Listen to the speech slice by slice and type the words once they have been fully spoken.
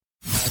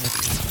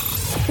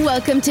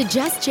Welcome to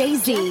Just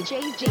Jay-Z.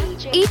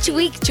 Each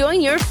week,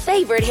 join your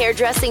favorite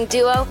hairdressing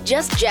duo,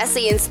 Just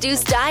Jesse and Stu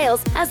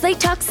Styles, as they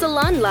talk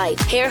salon life,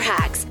 hair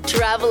hacks,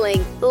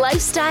 traveling,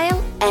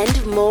 lifestyle,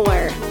 and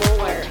more.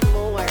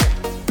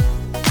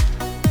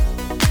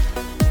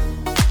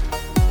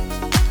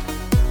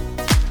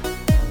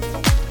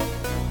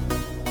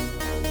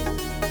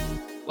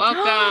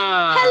 Welcome.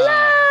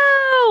 Hello.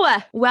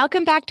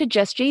 Welcome back to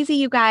Just Jay-Z,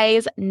 you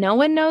guys. No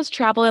one knows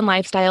travel and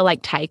lifestyle like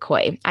Ty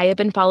Coy. I have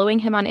been following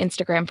him on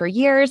Instagram for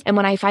years, and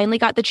when I finally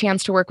got the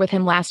chance to work with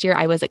him last year,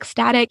 I was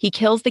ecstatic. He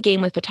kills the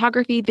game with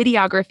photography,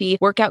 videography,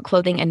 workout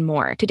clothing, and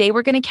more. Today,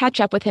 we're going to catch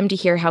up with him to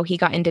hear how he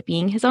got into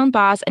being his own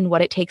boss and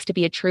what it takes to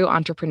be a true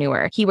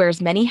entrepreneur. He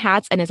wears many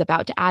hats and is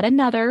about to add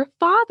another,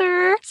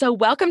 father. So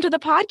welcome to the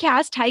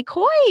podcast, Ty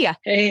Coy.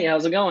 Hey,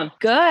 how's it going?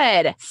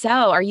 Good. So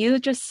are you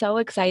just so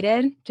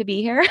excited to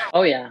be here?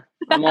 Oh, yeah.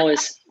 I'm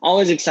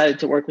always excited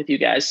to work with you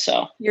guys.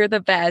 So you're the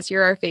best.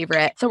 You're our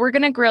favorite. So we're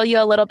going to grill you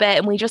a little bit,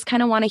 and we just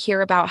kind of want to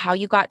hear about how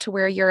you got to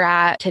where you're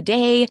at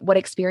today, what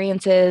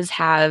experiences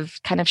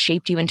have kind of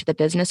shaped you into the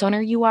business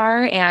owner you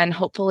are, and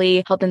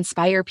hopefully help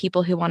inspire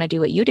people who want to do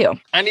what you do.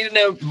 I need to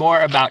know more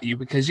about you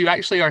because you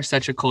actually are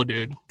such a cool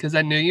dude. Because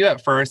I knew you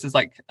at first as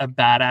like a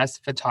badass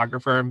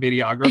photographer and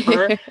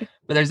videographer,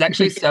 but there's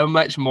actually so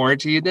much more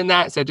to you than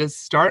that. So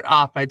just start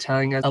off by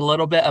telling us a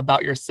little bit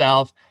about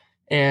yourself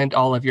and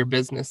all of your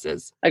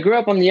businesses. I grew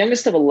up, I'm the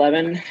youngest of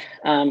 11.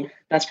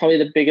 That's probably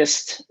the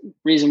biggest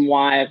reason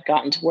why I've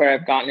gotten to where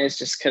I've gotten is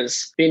just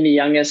because being the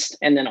youngest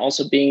and then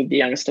also being the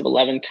youngest of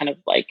 11 kind of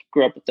like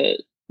grew up with a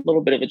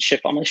little bit of a chip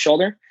on my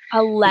shoulder.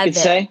 11. You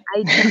could say.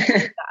 I didn't know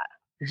that.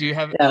 Did you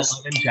have Yes.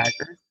 11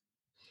 jackers?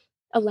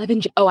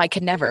 11. Oh, I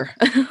could never.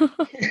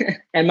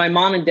 And my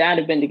mom and dad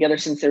have been together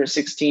since they were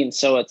 16.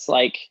 So it's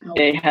like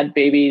they had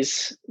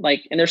babies,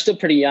 like, and they're still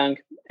pretty young.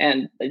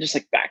 And they're just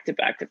like back to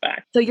back to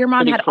back. So your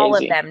mom Pretty had all of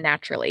crazy. them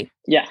naturally.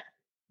 Yeah.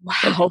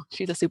 Wow.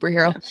 She's a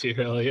superhero. She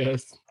really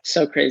is.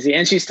 So crazy.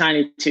 And she's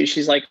tiny too.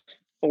 She's like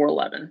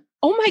 4'11".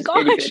 Oh my She's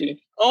gosh.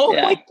 itty-bitty. Oh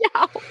Yeah. my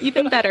God.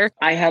 Even better.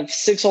 I have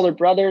 6 older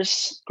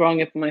brothers.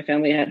 Growing up in my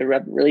family, I had to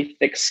have really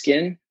thick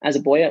skin as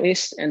a boy, at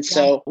least. And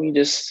so we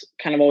just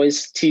kind of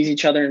always tease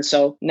each other. And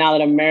so now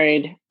that I'm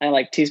married, I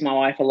like tease my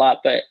wife a lot,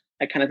 but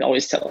I kind of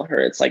always tell her,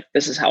 it's like,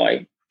 this is how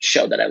I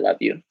show that I love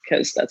you,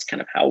 because that's kind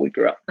of how we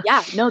grew up.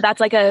 Yeah, no, that's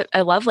like a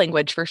love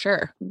language for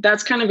sure.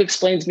 That's kind of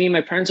explains me.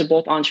 My parents are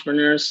both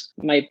entrepreneurs.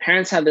 My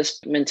parents have this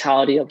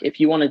mentality of if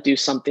you want to do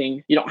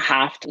something, you don't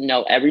have to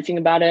know everything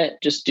about it.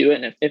 Just do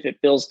it. And if it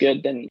feels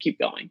good, then keep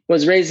going.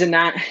 Was raised in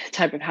that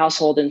type of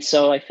household. And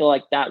so I feel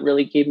like that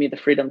really gave me the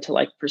freedom to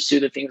like pursue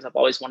the things I've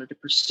always wanted to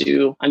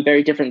pursue. I'm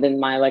very different than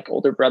my like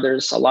older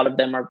brothers. A lot of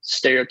them are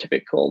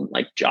stereotypical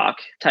like jock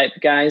type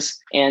guys.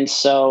 And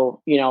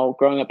so, you know,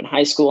 growing up in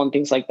high school and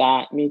things like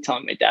that, me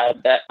telling my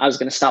dad that I was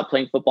going to stop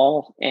playing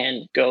football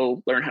and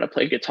go learn how to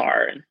play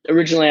guitar. And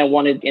originally I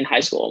wanted in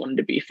high school, I wanted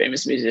to be a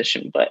famous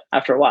musician, but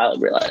after a while I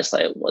realized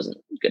that it wasn't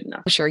good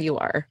enough. I'm sure you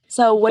are.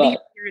 So what do your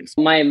parents?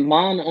 My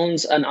mom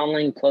owns an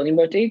online clothing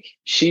boutique.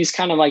 She's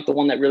kind of like the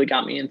one that really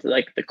got me into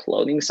like the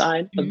clothing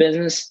side of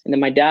business. And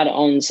then my dad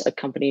owns a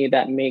company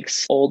that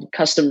makes old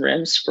custom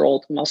rims for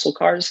old muscle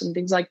cars and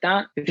things like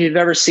that. If you've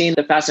ever seen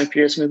the Fast and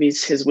Furious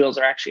movies, his wheels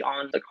are actually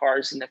on the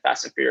cars in the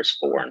Fast and Furious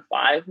 4 and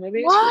 5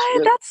 movies.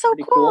 What? That's so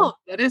cool.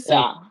 That is so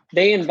Yeah.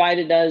 They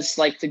invited us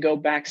like to go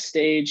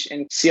backstage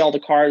and see all the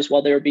cars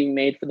while they were being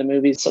made for the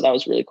movies. So that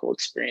was a really cool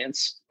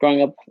experience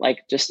growing up like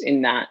just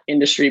in that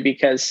industry,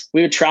 because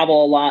we would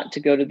travel a lot to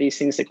go to these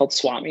things they called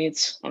swap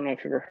meets. I don't know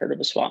if you've ever heard of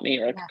a swap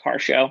meet or like a car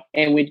show.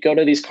 And we'd go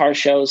to these car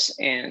shows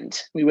and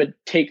we would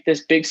take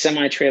this big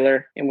semi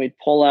trailer and we'd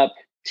pull up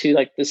to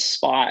like this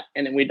spot,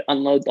 and then we'd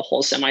unload the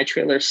whole semi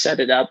trailer, set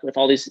it up with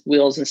all these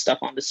wheels and stuff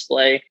on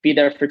display, be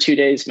there for 2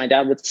 days. My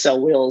dad would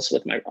sell wheels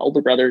with my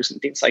older brothers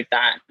and things like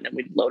that. And then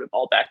we'd load it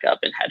all back up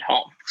and head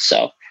home.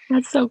 So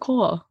That's so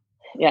cool.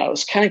 yeah, it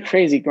was kind of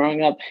crazy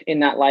growing up in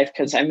that life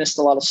because I missed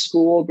a lot of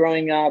school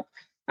growing up.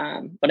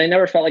 But I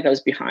never felt like I was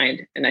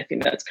behind. And I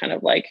think that's kind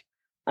of like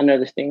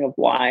another thing of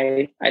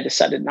why I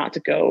decided not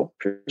to go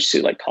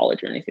pursue like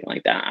college or anything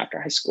like that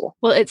after high school.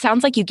 Well, it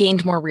sounds like you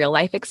gained more real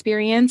life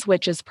experience,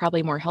 which is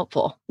probably more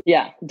helpful.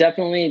 Yeah,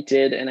 definitely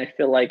did. And I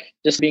feel like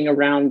just being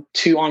around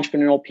 2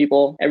 entrepreneurial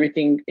people,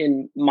 everything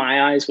in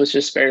my eyes was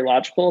just very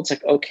logical. It's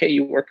like, okay,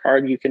 you work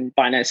hard, you can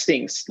buy nice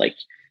things, like,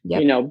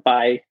 you know,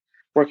 by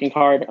working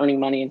hard, earning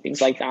money and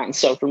things like that. And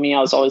so for me,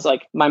 I was always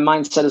like, my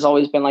mindset has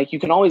always been like, you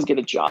can always get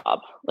a job.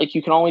 Like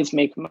you can always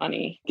make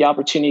money. The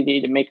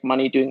opportunity to make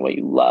money doing what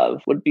you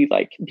love would be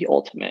like the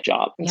ultimate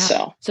job. And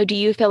So do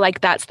you feel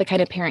like that's the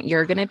kind of parent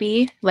you're going to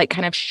be, like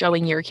kind of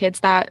showing your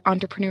kids that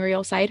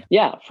entrepreneurial side?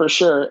 Yeah, for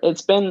sure.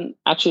 It's been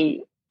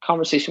actually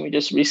conversation we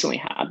just recently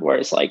had, where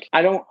it's like,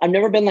 I've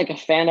never been like a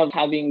fan of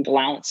having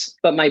allowance,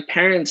 but my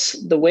parents,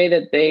 the way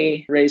that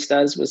they raised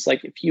us was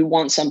like, if you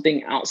want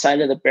something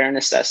outside of the bare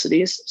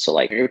necessities, so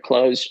like your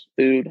clothes,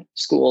 food,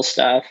 school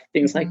stuff,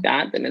 things like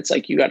that, then it's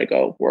like, you got to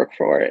go work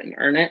for it and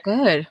earn it.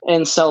 Good.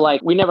 And so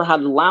like, we never had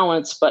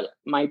allowance, but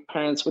my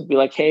parents would be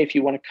like, hey, if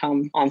you want to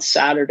come on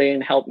Saturday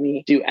and help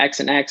me do X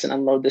and X and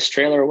unload this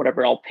trailer or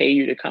whatever, I'll pay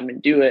you to come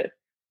and do it.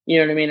 You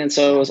know what I mean? And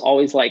so it was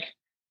always like,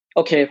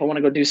 okay, if I want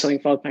to go do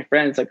something fun with my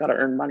friends, I got to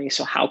earn money.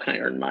 So how can I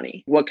earn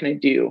money? What can I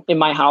do? In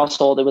my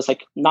household, it was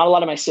like not a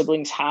lot of my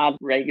siblings had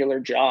regular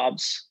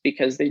jobs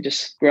because they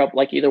just grew up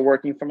like either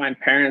working for my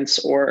parents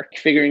or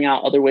figuring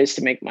out other ways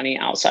to make money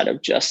outside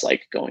of just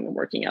like going and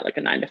working at like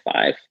a 9 to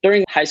 5.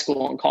 During high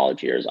school and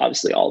college years,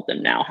 obviously all of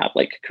them now have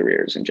like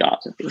careers and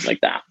jobs and things like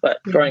that.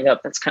 But growing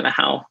up, that's kind of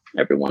how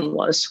everyone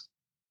was.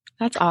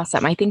 That's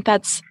awesome. I think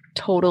that's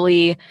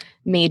totally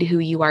made who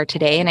you are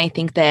today. And I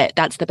think that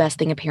that's the best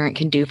thing a parent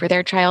can do for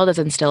their child is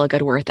instill a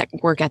good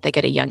work ethic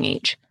at a young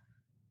age.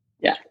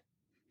 Yeah,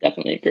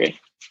 definitely agree.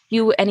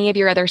 Do any of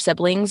your other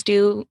siblings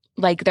do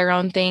like their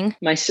own thing?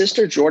 My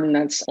sister Jordan,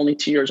 that's only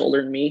 2 years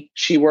older than me,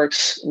 she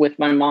works with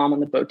my mom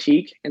in the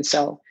boutique. And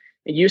so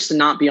it used to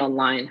not be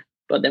online.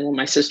 But then when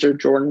my sister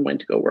Jordan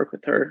went to go work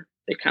with her,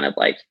 they kind of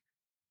like,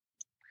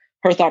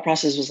 her thought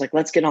process was like,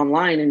 let's get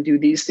online and do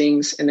these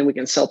things. And then we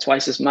can sell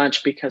twice as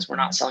much because we're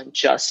not selling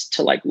just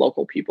to like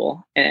local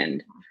people.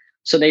 And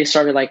so they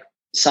started like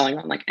selling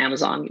on like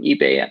Amazon,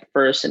 eBay at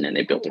first, and then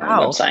they built their own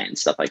website and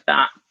stuff like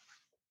that.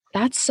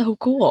 That's so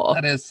cool.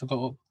 That is so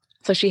cool.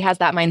 So she has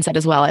that mindset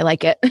as well. I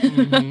like it.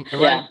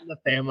 Mm-hmm. Right in the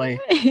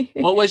family.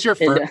 What was your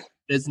first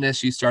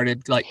business you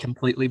started like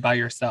completely by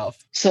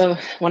yourself? So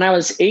when I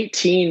was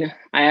 18,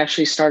 I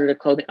actually started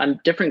a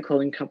different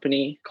clothing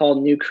company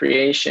called New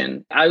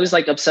Creation. I was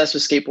like obsessed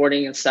with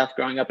skateboarding and stuff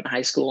growing up in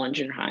high school and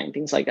junior high and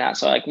things like that.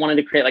 So I like wanted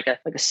to create like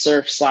a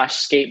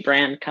surf/skate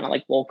brand, kind of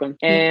like Volcom.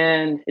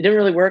 And it didn't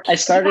really work. I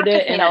started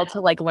it and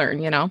to like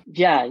learn,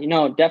 Yeah,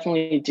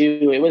 definitely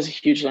do. It was a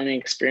huge learning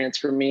experience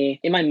for me.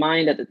 In my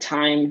mind at the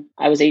time,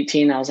 I was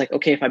 18. I was like,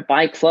 okay, if I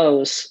buy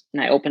clothes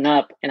and I open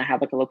up and I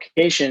have like a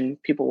location,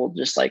 people will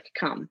just like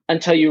come,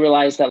 until you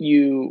realize that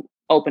you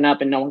open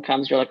up and no one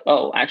comes. You're like,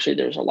 oh, actually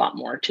there's a lot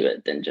more to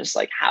it than just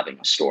like having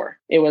a store.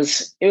 It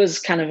was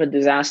kind of a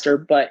disaster,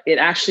 but it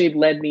actually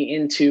led me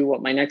into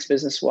what my next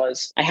business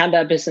was. I had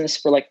that business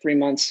for like 3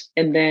 months.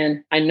 And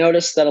then I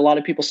noticed that a lot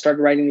of people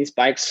started riding these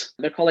bikes.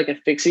 They're called like a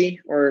fixie,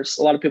 or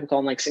a lot of people call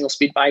them like single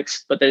speed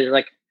bikes, but they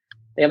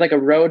have like a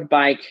road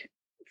bike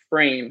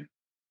frame,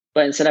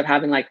 but instead of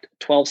having like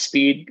 12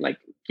 speed, like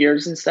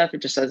gears and stuff,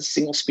 it just has a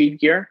single speed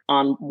gear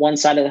on one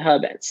side of the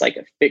hub. It's like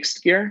a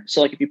fixed gear.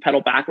 So like if you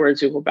pedal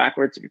backwards, you'll go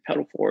backwards. If you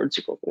pedal forwards,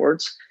 you go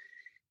forwards.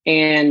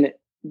 And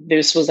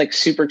this was like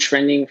super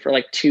trending for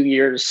like 2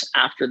 years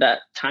after that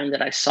time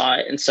that I saw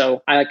it. And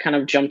so I kind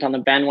of jumped on the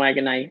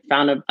bandwagon. I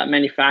found a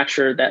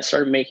manufacturer that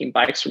started making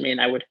bikes for me,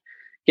 and I would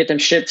get them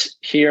shipped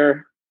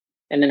here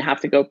and then have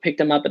to go pick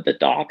them up at the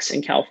docks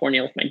in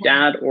California with my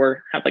dad,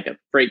 or have like a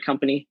freight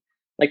company,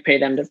 like pay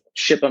them to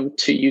ship them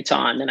to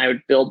Utah. And then I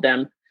would build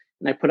them.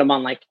 And I put them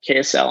on like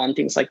KSL and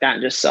things like that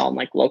and just sell them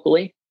like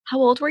locally.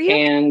 How old were you?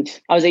 And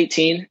I was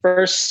 18.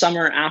 First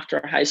summer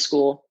after high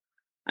school,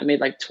 I made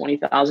like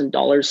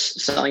 $20,000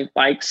 selling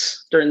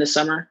bikes during the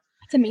summer.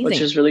 That's amazing.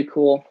 Which is really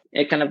cool.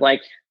 It kind of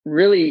like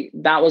really,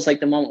 that was like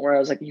the moment where I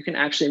was like, you can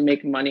actually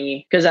make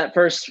money. Because at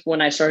first when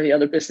I started the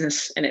other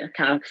business and it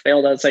kind of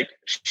failed, I was like,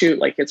 shoot,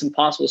 like it's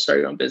impossible to start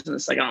your own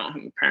business. Like I don't know how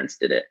my parents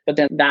did it. But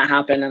then that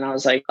happened and I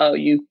was like, oh,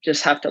 you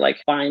just have to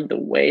like find the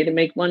way to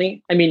make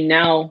money. I mean,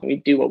 now we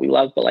do what we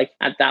love, but like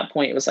at that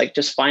point it was like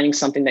just finding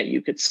something that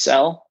you could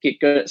sell, get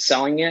good at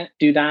selling it,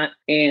 do that.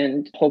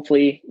 And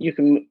hopefully you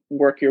can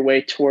work your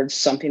way towards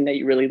something that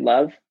you really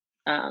love.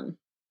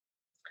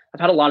 I've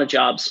had a lot of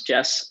jobs,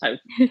 Jess. I've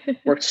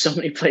worked so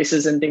many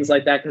places and things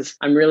like that because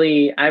I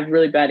have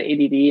really bad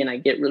ADD and I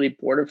get really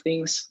bored of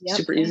things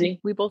super easy.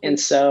 We both. And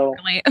so,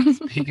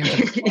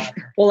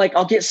 well, like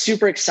I'll get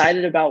super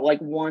excited about like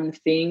one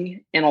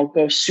thing and I'll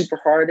go super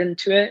hard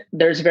into it.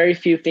 There's very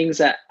few things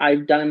that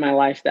I've done in my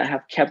life that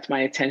have kept my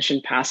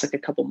attention past like a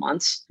couple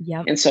months.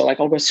 Yeah. And so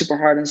like I'll go super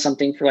hard on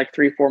something for like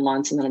 3-4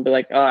 months and then I'll be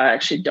like, oh, I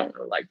actually don't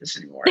really like this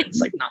anymore.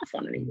 It's like not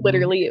fun anymore.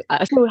 Literally.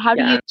 So how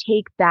do you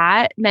take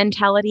that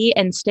mentality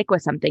and stick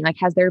with something? Like,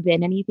 has there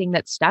been anything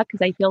that stuck?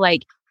 Because I feel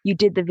like you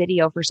did the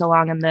video for so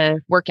long in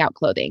the workout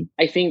clothing.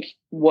 I think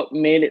what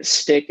made it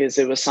stick is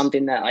it was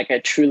something that like I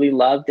truly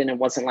loved, and it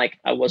wasn't like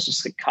I was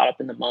just like caught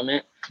up in the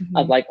moment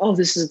of like, oh,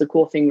 this is the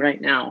cool thing right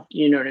now.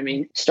 You know what I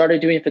mean?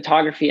 Started doing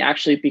photography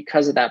actually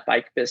because of that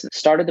bike business.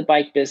 Started the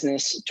bike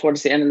business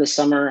towards the end of the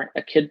summer.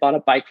 A kid bought a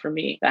bike for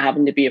me that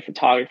happened to be a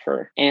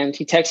photographer. And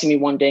he texted me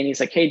one day and he's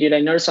like, hey dude,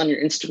 I noticed on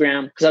your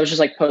Instagram, because I was just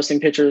like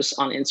posting pictures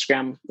on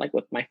Instagram, like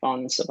with my phone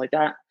and stuff like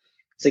that.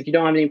 It's like, you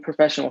don't have any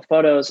professional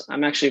photos.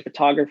 I'm actually a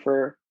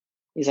photographer.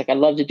 He's like, I'd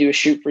love to do a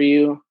shoot for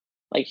you.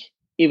 Like,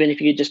 even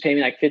if you could just pay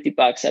me like $50,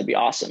 that'd be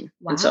awesome.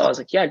 Wow. And so I was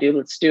like, yeah, dude,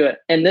 let's do it.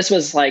 And this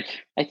was like,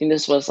 I think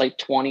this was like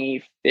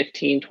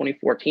 2015,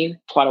 2014,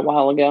 quite a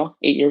while ago,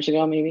 8 years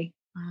ago, maybe.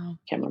 Wow.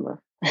 Can't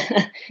remember.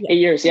 Yeah. 8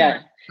 years.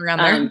 Yeah. Around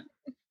there.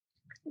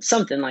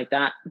 Something like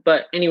that.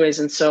 But anyways,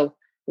 and so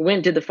we went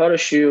and did the photo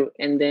shoot.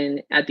 And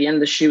then at the end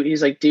of the shoot,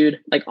 he's like, dude,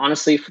 like,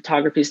 honestly,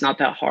 photography is not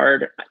that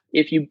hard.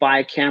 If you buy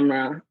a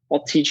camera,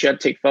 I'll teach you how to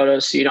take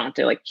photos so you don't have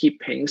to like keep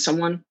paying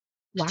someone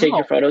to take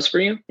your photos for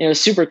you. And it was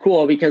super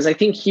cool because I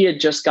think he had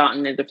just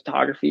gotten into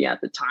photography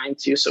at the time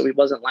too. So he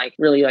wasn't like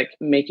really like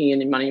making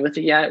any money with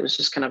it yet. It was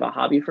just kind of a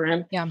hobby for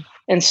him. Yeah.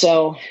 And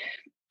so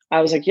I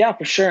was like, yeah,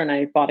 for sure. And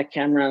I bought a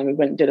camera and we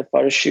went and did a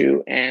photo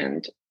shoot.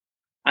 And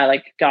I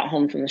like got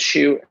home from the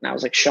shoot and I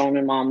was like showing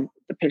my mom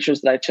the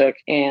pictures that I took.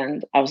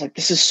 And I was like,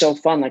 this is so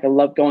fun. Like I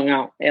love going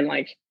out and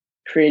like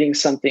creating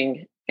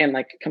something and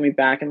like coming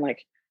back and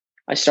like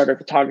I started a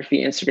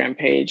photography Instagram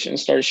page and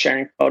started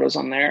sharing photos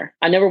on there.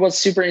 I never was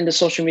super into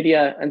social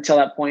media until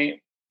that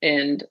point.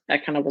 And I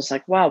kind of was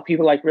like, wow,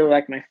 people like really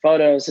like my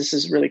photos. This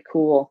is really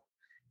cool.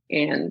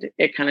 And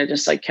it kind of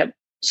just like kept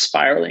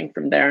spiraling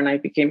from there. And I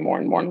became more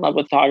and more in love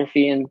with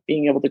photography and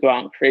being able to go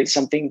out and create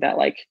something that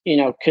like, you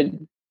know,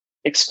 could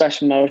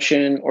express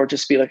emotion or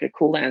just be like a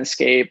cool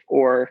landscape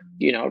or,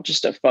 you know,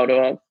 just a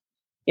photo of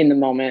in the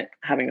moment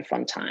having a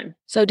fun time.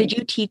 So did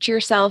you teach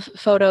yourself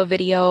photo,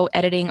 video,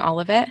 editing, all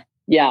of it?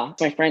 Yeah,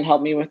 my friend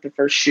helped me with the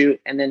first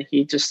shoot and then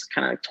he just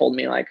kind of told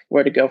me like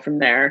where to go from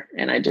there.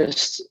 And I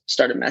just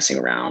started messing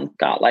around,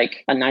 got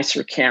like a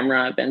nicer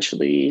camera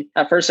eventually.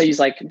 At first I used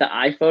like the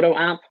iPhoto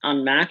app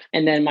on Mac.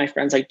 And then my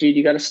friend's like, dude,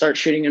 you got to start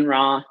shooting in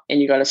RAW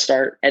and you got to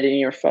start editing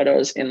your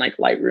photos in like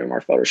Lightroom or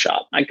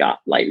Photoshop. I got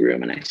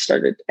Lightroom and I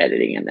started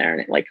editing in there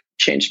and it like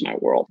changed my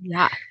world.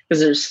 Yeah.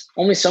 Because there's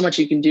only so much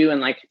you can do in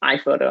like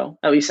iPhoto,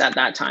 at least at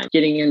that time.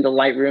 Getting into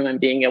Lightroom and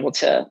being able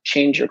to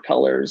change your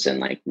colors and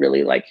like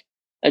really like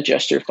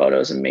adjust your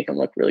photos and make them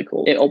look really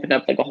cool. It opened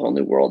up like a whole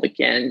new world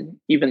again,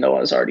 even though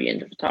I was already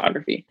into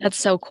photography. That's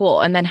so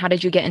cool. And then how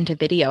did you get into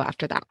video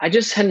after that? I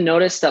just had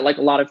noticed that like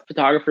a lot of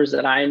photographers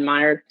that I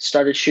admired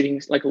started shooting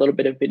like a little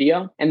bit of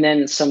video. And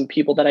then some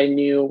people that I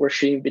knew were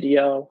shooting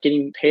video,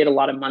 getting paid a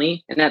lot of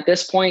money. And at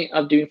this point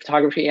of doing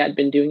photography, I had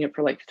been doing it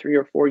for like 3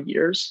 or 4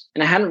 years.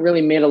 And I hadn't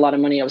really made a lot of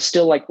money. I was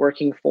still like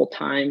working full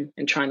time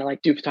and trying to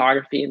like do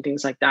photography and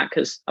things like that.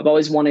 Cause I've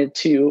always wanted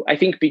to, I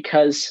think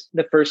because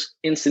the first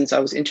instance I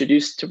was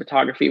introduced to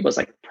photography was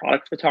like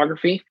product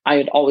photography. I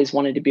had always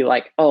wanted to be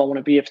like, oh, I want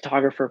to be a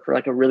photographer for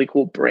like a really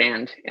cool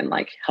brand and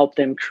like help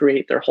them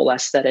create their whole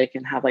aesthetic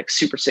and have like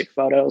super sick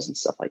photos and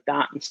stuff like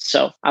that. And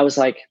so I was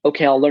like,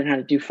 okay, I'll learn how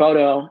to do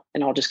photo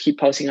and I'll just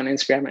keep posting on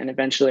Instagram and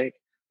eventually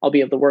I'll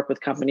be able to work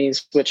with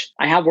companies, which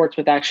I have worked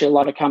with actually a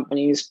lot of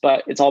companies,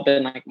 but it's all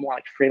been like more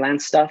like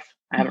freelance stuff.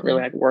 I haven't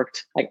really like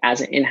worked like as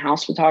an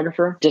in-house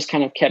photographer, just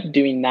kind of kept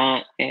doing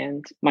that.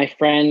 And my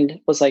friend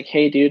was like,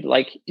 hey dude,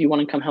 like, do you want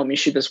to come help me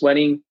shoot this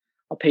wedding?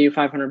 I'll pay you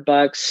 $500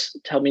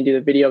 to help me do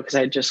the video. Cause I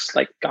had just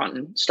like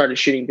started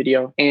shooting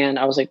video. And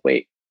I was like,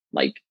 wait,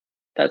 like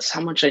that's how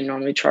much I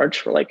normally charge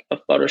for like a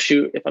photo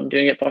shoot if I'm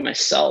doing it by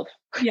myself.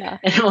 Yeah.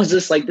 And I was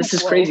just like, this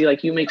is crazy.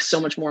 Like you make so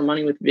much more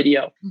money with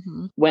video.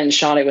 Went and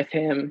shot it with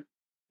him.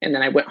 And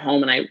then I went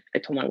home and I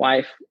told my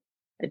wife,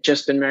 I'd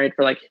just been married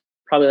for like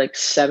probably like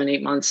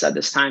 7-8 months at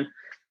this time.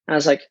 And I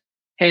was like,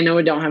 hey, no,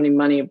 we don't have any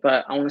money,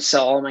 but I want to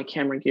sell all my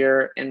camera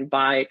gear and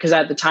buy, because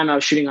at the time I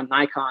was shooting on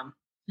Nikon.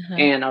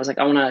 And I was like,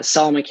 I want to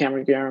sell my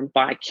camera gear and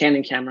buy a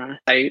Canon camera.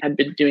 I had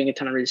been doing a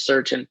ton of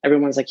research and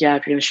everyone's like, yeah,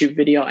 if you're going to shoot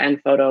video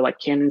and photo, like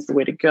Canon's the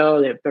way to go.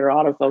 They have better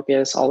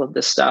autofocus, all of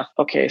this stuff.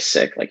 Okay,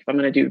 sick. Like if I'm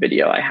going to do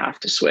video, I have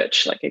to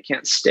switch. Like I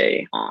can't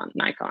stay on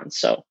Nikon.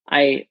 So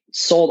I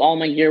sold all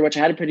my gear, which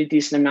I had a pretty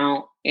decent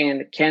amount.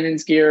 And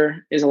Canon's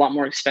gear is a lot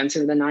more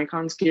expensive than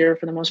Nikon's gear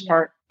for the most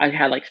part. I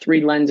had like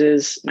 3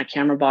 lenses, my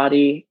camera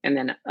body, and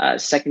then a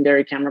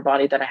secondary camera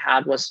body that I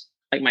had was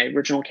like my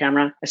original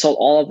camera. I sold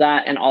all of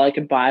that and all I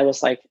could buy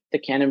was like the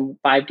Canon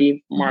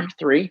 5D Mark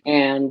III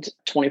and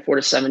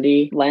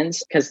 24-70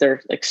 lens because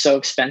they're like so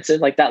expensive.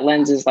 Like that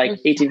lens is like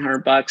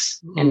 $1,800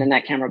 and then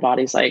that camera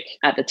body's like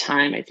at the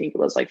time I think it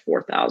was like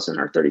 $4,000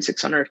 or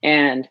 $3,600.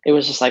 And it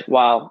was just like,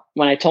 wow.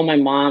 When I told my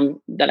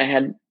mom that I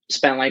had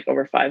spent like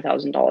over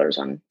 $5,000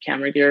 on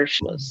camera gear,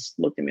 she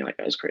looked at me like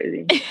I was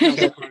crazy.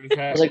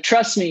 I was like,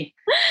 trust me,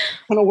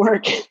 it's gonna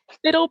work.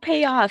 It'll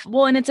pay off.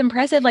 Well, and it's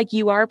impressive. Like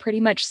you are pretty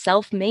much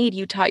self-made.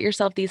 You taught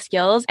yourself these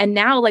skills. And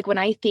now like when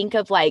I think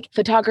of like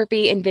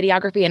photography and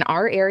videography in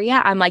our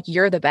area, I'm like,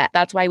 you're the best.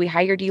 That's why we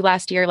hired you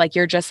last year. Like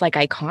you're just like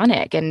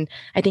iconic. And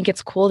I think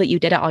it's cool that you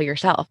did it all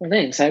yourself. Well,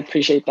 thanks. I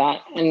appreciate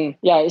that. And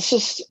yeah,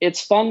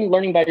 it's fun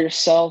learning by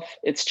yourself.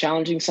 It's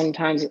challenging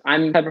sometimes.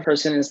 I'm the type of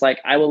person is like,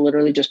 I will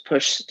literally just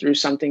push through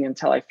something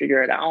until I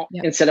figure it out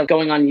instead of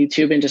going on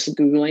YouTube and just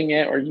Googling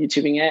it or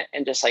YouTubing it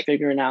and just like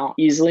figuring it out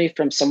easily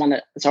from someone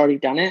that's already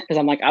done it. Cause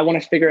I'm like, I want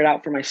to figure it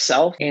out for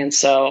myself. And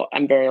so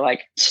I'm very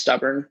like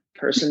stubborn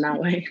person that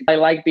way. I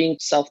like being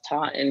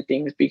self-taught in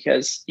things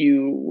because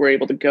you were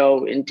able to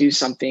go and do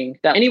something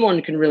that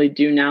anyone can really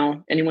do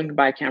now. Anyone can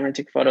buy a camera and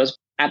take photos.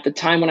 At the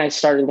time when I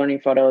started learning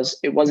photos,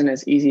 it wasn't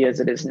as easy as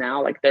it is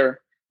now. Like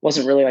there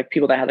wasn't really like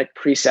people that had like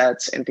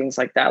presets and things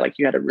like that. Like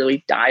you had to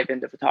really dive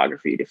into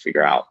photography to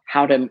figure out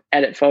how to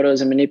edit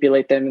photos and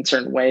manipulate them in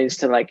certain ways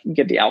to like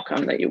get the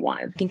outcome that you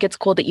wanted. I think it's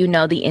cool that you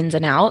know the ins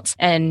and outs.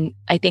 And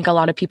I think a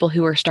lot of people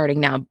who are starting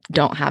now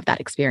don't have that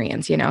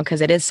experience,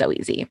 because it is so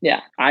easy.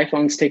 Yeah.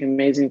 iPhones take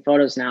amazing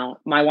photos now.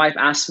 My wife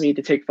asked me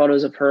to take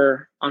photos of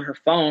her on her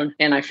phone.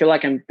 And I feel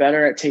like I'm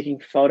better at taking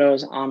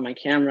photos on my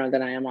camera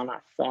than I am on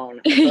a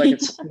phone. I feel like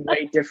it's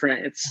way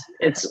different.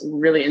 It's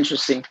really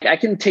interesting. I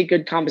can take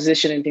good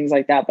composition and things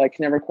like that, but I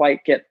can never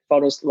quite get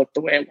photos to look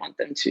the way I want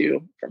them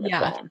to from a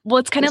phone. Well,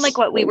 it's kind of like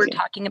what we were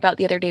talking about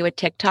the other day with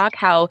TikTok,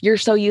 how you're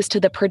so used to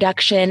the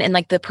production and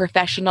like the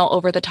professional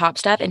over the top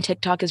stuff. And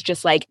TikTok is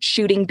just like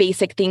shooting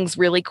basic things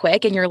really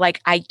quick. And you're like,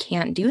 I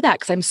can't do that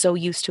because I'm so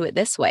used to it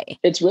this way.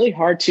 It's really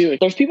hard too.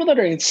 There's people that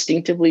are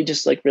instinctively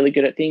just like really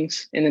good at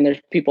things. And then there's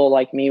people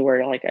like me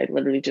where like I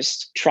literally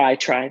just try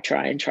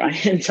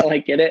until I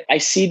get it. I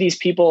see these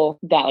people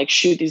that like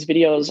shoot these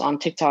videos on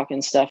TikTok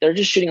and stuff. They're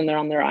just shooting them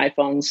on their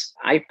iPhones.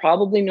 I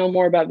probably know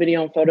more about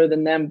video and photo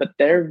than them, but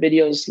their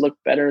videos look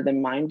better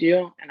than mine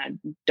do. And I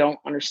don't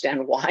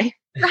understand why.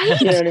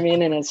 Right. You know what I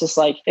mean? And it's just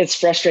like, it's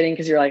frustrating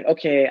because you're like,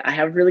 okay, I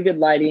have really good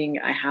lighting.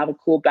 I have a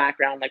cool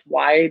background. Like,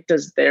 why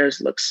does theirs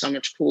look so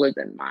much cooler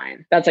than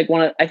mine? That's like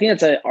I think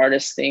that's an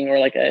artist thing or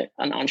like an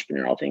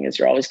entrepreneurial thing is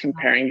you're always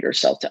comparing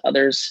yourself to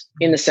others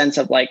in the sense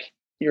of like,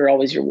 you're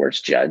always your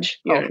worst judge.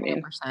 You know what I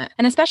mean? 100%.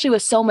 And especially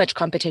with so much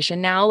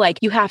competition now, like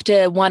you have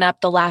to one up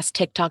the last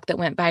TikTok that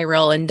went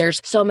viral and there's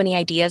so many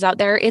ideas out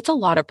there. It's a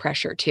lot of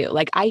pressure too.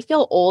 Like I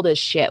feel old as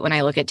shit when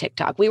I look at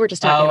TikTok. We were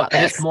just talking about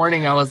this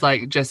morning. I was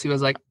like, Jesse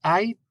was like,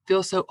 I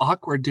feel so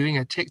awkward doing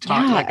a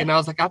TikTok. Yeah. Like, and I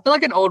was like, I feel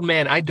like an old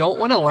man. I don't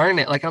want to learn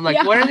it. Like, I'm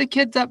like, what are the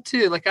kids up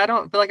to? Like, I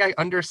don't feel like I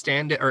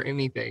understand it or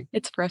anything.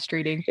 It's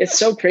frustrating. It's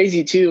so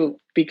crazy too,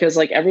 because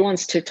like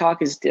everyone's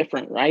TikTok is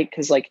different, right?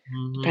 Because like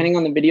depending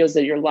on the videos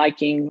that you're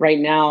liking right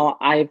now,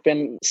 I've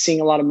been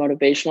seeing a lot of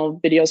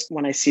motivational videos.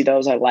 When I see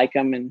those, I like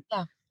them. And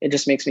it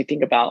just makes me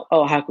think about,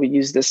 oh, how can we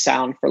use this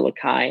sound for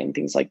LAKI and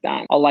things like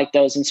that. I'll like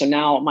those. And so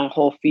now my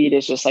whole feed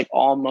is just like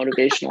all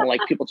motivational,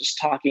 like people just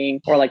talking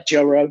or like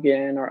Joe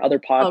Rogan or other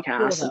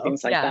podcasts and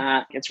things like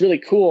that. It's really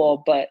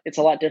cool, but it's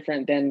a lot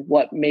different than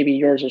what maybe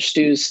yours or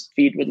Stu's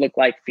feed would look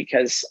like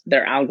because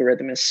their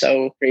algorithm is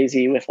so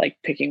crazy with like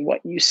picking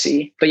what you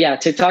see. But yeah,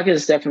 TikTok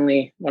is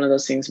definitely one of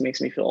those things that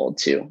makes me feel old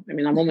too. I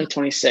mean, I'm only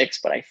 26,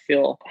 but I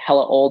feel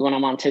hella old when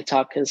I'm on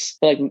TikTok because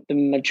I feel like the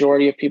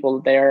majority of people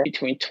there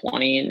between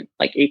 20 and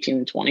like 18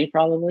 and 20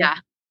 probably. Yeah.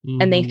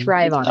 And they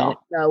thrive on it.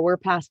 So we're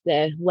past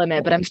the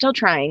limit, but I'm still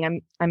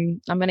trying. I'm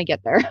going to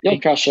get there.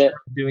 You'll crush it.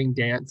 Doing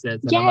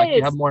dances. And I'm like,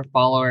 you have more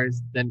followers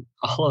than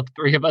all of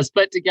three of us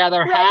put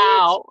together. Right.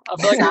 How?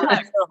 I feel like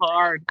that's so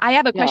hard. I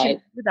have a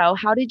question though.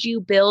 How did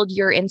you build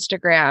your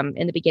Instagram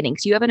in the beginning?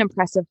 So you have an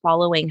impressive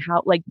following.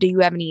 How, like, do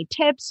you have any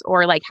tips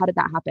or like, how did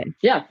that happen?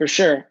 Yeah, for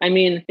sure. I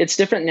mean, it's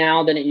different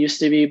now than it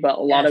used to be, but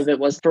a lot of it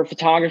was for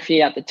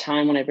photography at the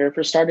time when I very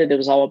first started. It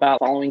was all about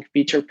following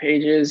feature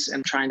pages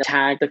and trying to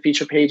tag the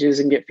feature pages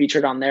and get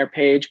featured on their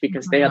page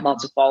because they had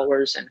lots of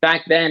followers. And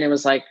back then it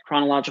was like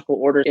chronological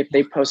order. If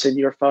they posted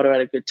your photo at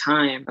a good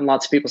time and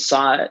lots of people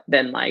saw it,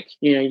 then like,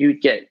 you know,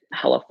 you'd get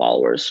hella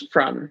followers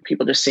from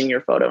people just seeing your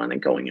photo and then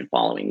going and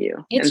following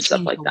you and stuff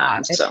like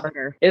that. So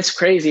it's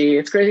crazy.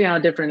 It's crazy how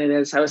different it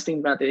is. I was thinking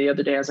about it the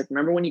other day. I was like,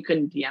 remember when you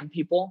couldn't DM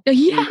people? Yeah.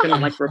 You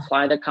couldn't like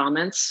reply to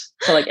comments.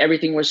 So like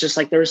everything was just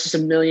like, there was just a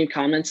million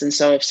comments. And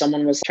so if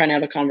someone was trying to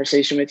have a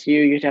conversation with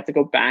you, you'd have to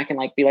go back and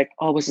like be like,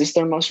 oh, was this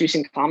their most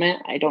recent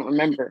comment? I don't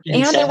remember.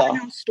 And there were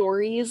no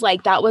stories.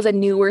 Like that was a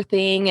newer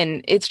thing.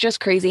 And it's just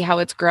crazy how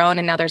it's grown.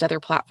 And now there's other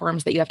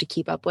platforms that you have to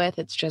keep up with.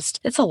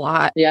 It's a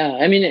lot. Yeah.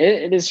 I mean,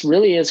 it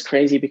really is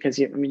crazy because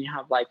you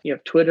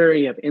have Twitter,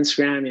 you have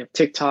Instagram, you have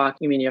TikTok,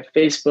 you have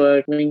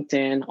Facebook,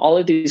 LinkedIn, all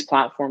of these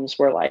platforms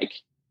where like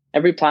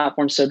every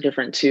platform's so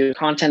different too.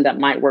 Content that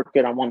might work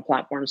good on one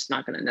platform is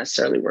not going to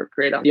necessarily work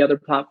great on the other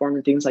platform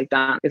and things like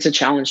that. It's a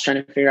challenge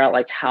trying to figure out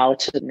like how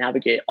to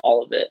navigate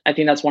all of it. I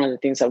think that's one of the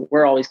things that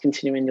we're always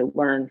continuing to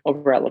learn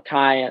over at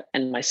LAKI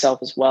and myself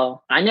as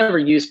well. I never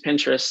used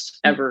Pinterest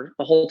ever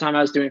the whole time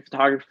I was doing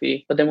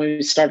photography. But then when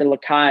we started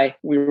LAKI,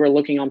 we were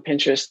looking on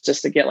Pinterest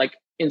just to get like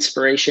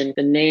inspiration.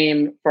 The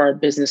name for our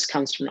business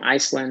comes from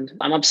Iceland.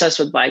 I'm obsessed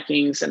with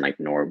Vikings and like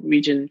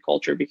Norwegian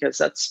culture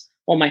because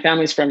my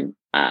family's from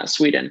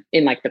Sweden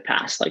in like the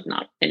past, like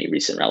not any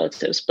recent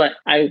relatives, but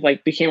I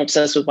like became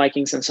obsessed with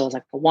Vikings. And so I was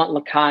like, I want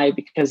LAKI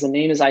because the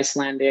name is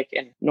Icelandic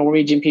and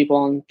Norwegian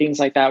people and things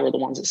like that were the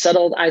ones that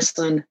settled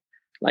Iceland.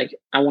 Like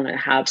I want to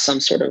have some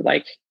sort of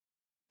like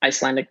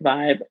Icelandic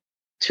vibe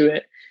to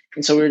it.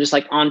 And so we were just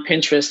like on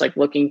Pinterest, like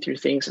looking through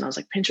things. And I was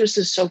like, Pinterest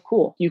is so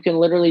cool. You can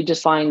literally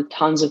just find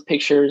tons of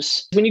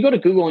pictures. When you go to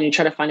Google and you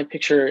try to find a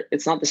picture,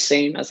 it's not the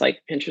same as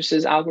like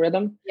Pinterest's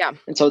algorithm. Yeah.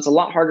 And so it's a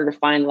lot harder to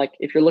find, like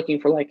if you're looking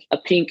for like a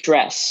pink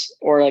dress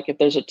or like if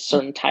there's a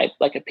certain type,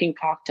 like a pink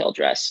cocktail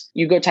dress,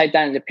 you go type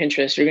that into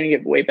Pinterest, you're going to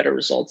get way better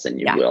results than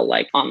you will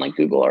like on like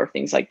Google or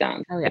things like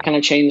that. It kind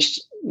of changed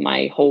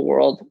my whole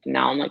world.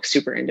 Now I'm like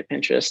super into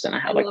Pinterest and I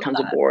have like tons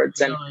of boards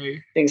and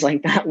things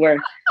like that where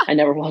I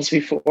never was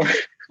before.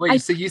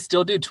 Wait, so you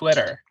still do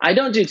Twitter? I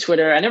don't do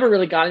Twitter. I never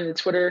really got into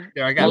Twitter.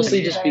 Yeah, I got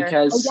mostly just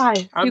because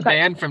I'm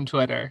banned from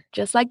Twitter.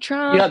 Just like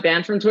Trump. You got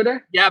banned from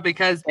Twitter? Yeah,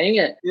 because dang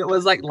it. It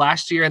was like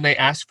last year and they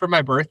asked for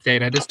my birthday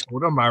and I just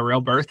told them my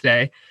real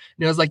birthday.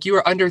 And it was like, you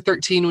were under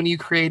 13 when you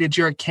created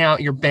your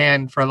account, you're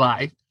banned for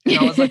life. And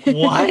I was like,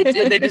 what?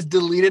 And they just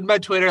deleted my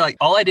Twitter. Like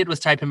all I did was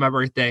type in my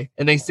birthday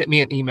and they sent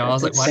me an email. I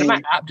was like, why did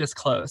my app just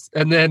close?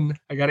 And then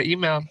I got an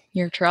email.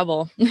 You're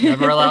trouble.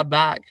 Never allowed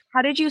back.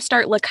 How did you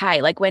start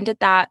LAKI? Like when did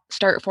that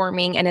start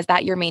forming? And is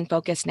that your main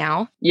focus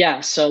now?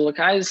 Yeah. So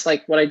LAKI is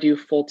like what I do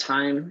full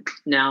time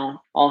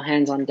now, all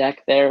hands on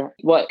deck there.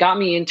 What got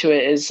me into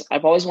it is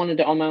I've always wanted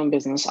to own my own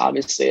business,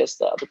 obviously, as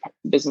the other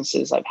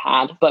businesses I've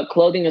had. But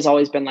clothing has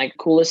always been like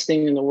coolest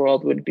thing in the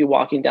world would be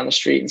walking down the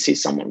street and see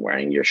someone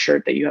wearing your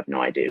shirt that you have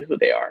no idea who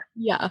they are.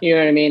 Yeah. You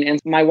know what I mean? And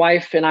my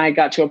wife and I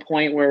got to a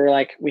point where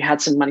like we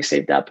had some money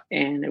saved up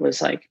and it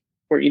was like,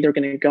 we're either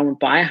going to go and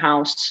buy a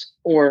house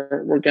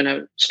or we're going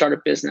to start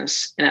a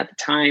business. And at the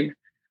time,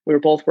 we were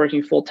both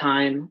working full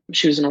time.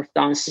 She was an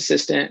orthodontist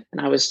assistant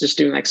and I was just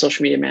doing like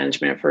social media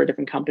management for a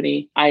different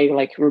company. I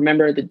like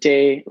remember the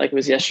day like it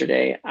was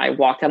yesterday. I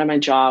walked out of my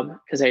job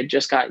because I had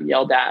just got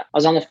yelled at. I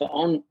was on the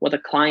phone with a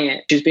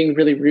client. She was being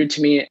really rude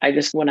to me. I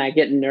just, when I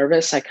get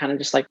nervous, I kind of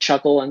just like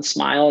chuckle and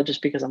smile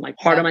just because I'm like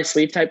heart on my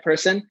sleeve type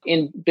person.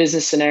 In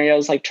business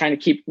scenarios, like trying to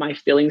keep my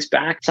feelings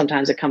back,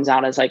 sometimes it comes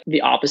out as like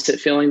the opposite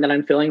feeling that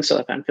I'm feeling. So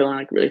if I'm feeling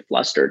like really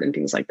flustered and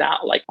things like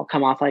that, like I'll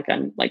come off like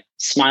I'm like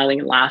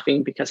smiling and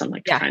laughing because I'm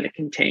like trying to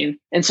contain.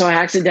 And so I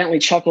accidentally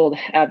chuckled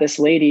at this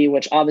lady,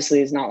 which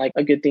obviously is not like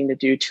a good thing to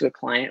do to a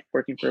client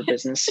working for a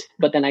business.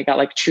 But then I got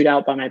like chewed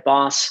out by my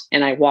boss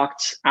and I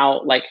walked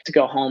out like to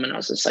go home. And I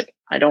was just like,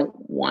 I don't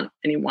want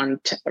anyone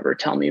to ever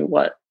tell me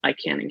what I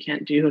can and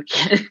can't do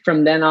again.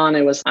 From then on,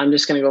 it was, I'm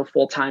just going to go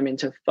full time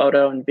into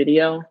photo and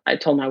video. I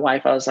told my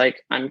wife, I was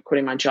like, I'm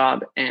quitting my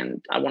job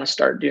and I want to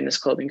start doing this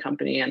clothing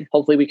company. And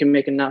hopefully we can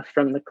make enough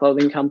from the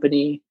clothing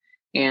company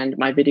and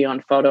my video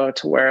and photo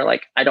to where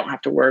like I don't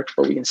have to work,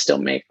 but we can still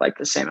make like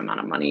the same amount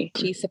of money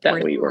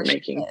that we were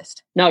making.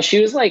 No,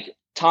 she was like,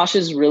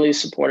 Tasha's really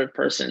supportive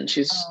person.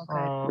 She's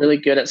really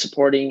good at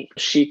supporting.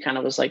 She kind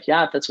of was like,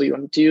 yeah, if that's what you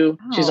want to do.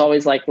 She's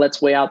always like,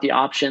 let's weigh out the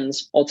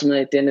options.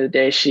 Ultimately, at the end of the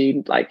day,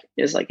 she like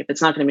is like, if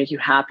it's not going to make you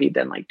happy,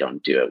 then like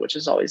don't do it, which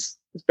is always,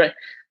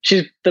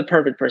 she's the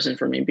perfect person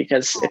for me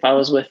because if I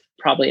was with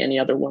probably any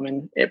other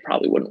woman, it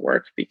probably wouldn't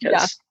work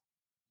because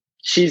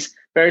she's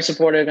very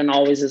supportive and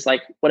always is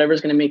like,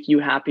 whatever's going to make you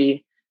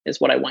happy is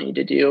what I want you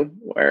to do.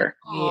 Where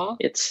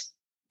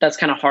that's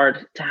kind of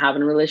hard to have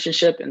in a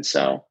relationship. And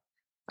so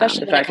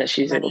the fact that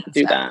she's able to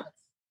do that.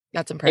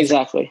 That's impressive.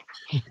 Exactly.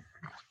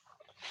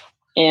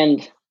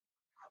 And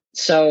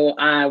so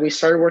we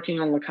started working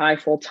on LAKI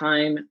full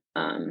time.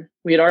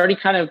 We had already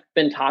kind of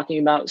been talking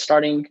about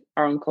starting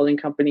our own clothing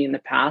company in the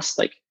past,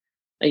 like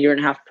a year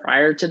and a half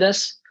prior to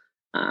this.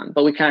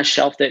 But we kind of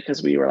shelved it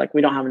because we were like,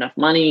 we don't have enough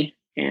money.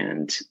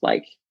 And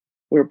like,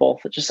 we were both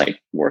just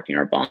like working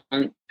our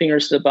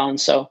fingers to the bone.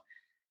 So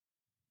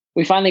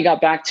we finally got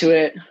back to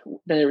it.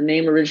 The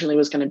name originally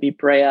was going to be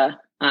Brea.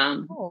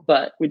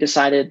 But we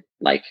decided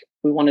like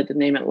we wanted to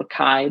name it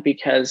LAKI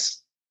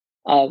because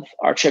of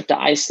our trip to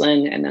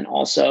Iceland. And then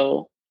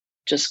also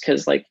just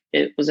because like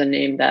it was a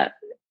name that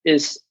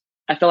is,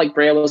 I felt like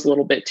Brea was a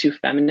little bit too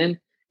feminine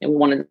and we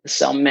wanted to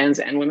sell men's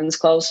and women's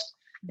clothes.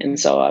 And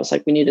so I was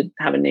like, we need to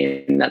have a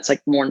name that's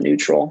like more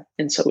neutral.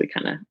 And so we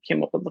kind of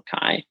came up with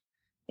LAKI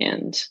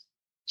and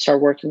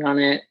started working on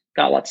it.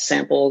 Got lots of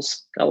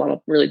samples, got a lot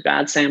of really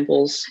bad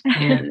samples,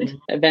 and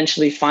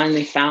eventually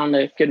finally found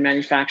a good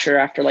manufacturer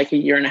after like a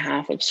year and a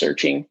half of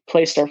searching.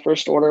 Placed our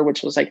first order,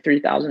 which was like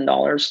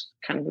 $3,000.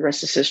 Kind of the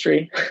rest is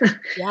history.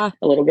 Yeah.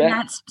 A little bit. And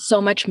that's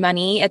so much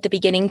money at the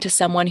beginning to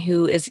someone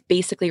who is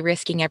basically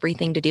risking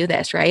everything to do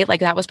this, right? Like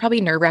that was probably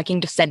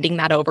nerve-wracking just sending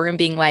that over and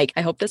being like,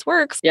 I hope this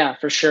works. Yeah,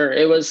 for sure.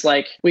 It was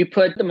like, we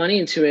put the money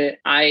into it.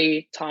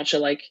 I taught you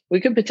like,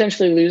 we could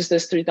potentially lose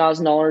this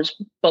 $3,000,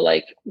 but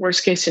like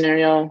worst case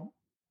scenario,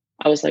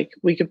 I was like,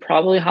 we could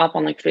probably hop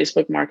on like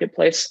Facebook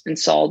Marketplace and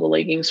sell the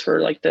leggings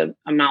for like the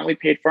amount we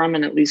paid for them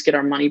and at least get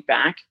our money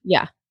back.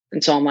 Yeah.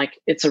 And so I'm like,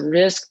 it's a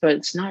risk, but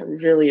it's not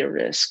really a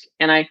risk.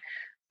 And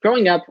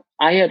growing up,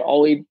 I had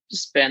always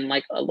been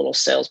like a little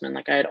salesman.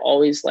 Like I had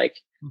always like,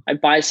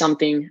 I'd buy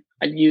something,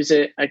 I'd use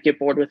it, I'd get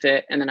bored with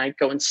it, and then I'd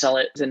go and sell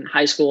it. In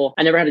high school,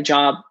 I never had a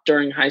job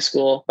during high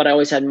school, but I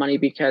always had money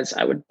because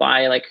I would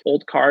buy like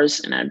old cars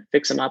and I'd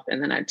fix them up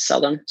and then I'd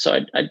sell them. So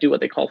I'd do what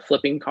they call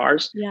flipping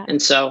cars. Yeah.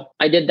 And so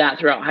I did that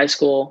throughout high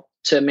school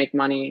to make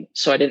money.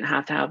 So I didn't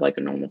have to have like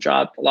a normal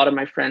job. A lot of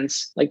my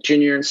friends like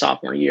junior and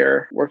sophomore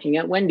year working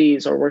at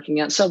Wendy's or working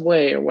at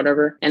Subway or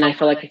whatever. And I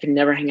felt like I could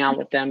never hang out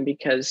with them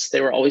because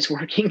they were always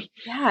working.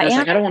 Yeah. I was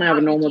like, I don't want to have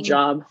a normal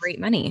job. Great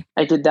money.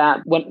 I did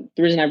that. The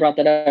reason I brought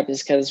that up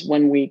is because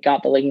when we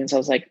got the leggings, I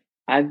was like,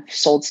 I've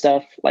sold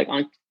stuff like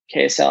on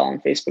KSL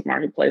and Facebook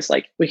Marketplace,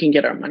 like we can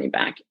get our money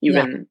back,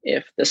 even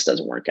if this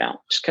doesn't work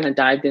out. Just kind of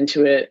dived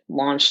into it,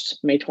 launched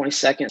May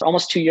 22nd,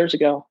 almost 2 years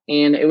ago.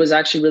 And it was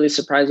actually really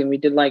surprising. We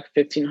did like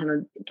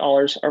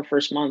 $1,500 our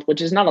first month,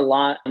 which is not a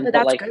lot,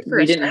 but like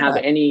we didn't have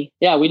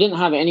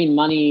any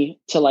money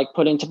to like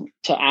put into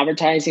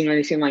advertising or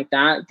anything like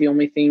that. The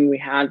only thing we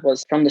had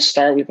was from the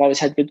start, we've always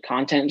had good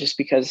content just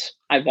because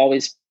I've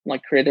always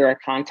like created our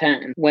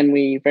content. And when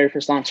we very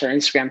first launched our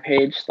Instagram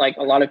page, like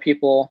a lot of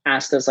people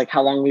asked us like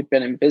how long we've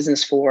been in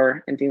business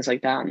for and things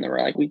like that. And they were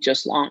like, we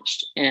just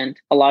launched. And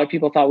a lot of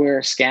people thought we were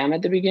a scam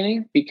at the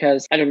beginning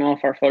because I don't know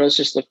if our photos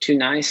just looked too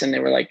nice. And they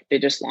were like, they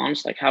just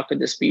launched. Like, how could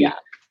this be?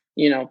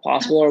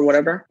 Possible or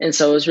whatever. And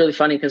so it was really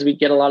funny because we'd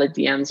get a lot of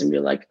DMs and be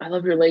like, I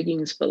love your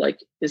leggings, but like,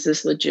 is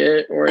this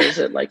legit or is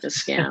it like a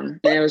scam?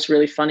 And it was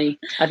really funny.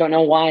 I don't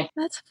know why.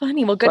 That's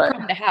funny. Well, good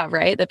problem to have,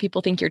 right? That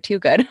people think you're too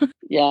good.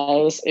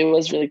 Yeah, it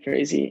was really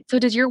crazy. So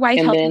does your wife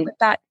help you with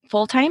that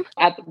full time?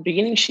 At the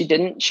beginning, she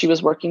didn't. She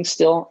was working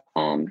still.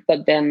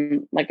 But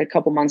then like a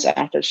couple months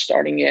after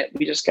starting it,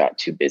 we just got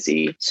too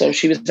busy. So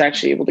she was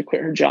actually able to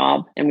quit her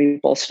job and we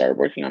both started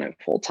working on it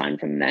full time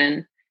from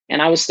then.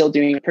 And I was still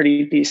doing a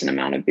pretty decent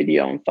amount of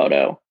video and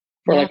photo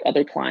for like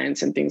other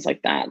clients and things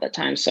like that at that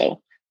time.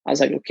 So I was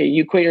like, okay,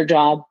 you quit your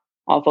job.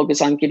 I'll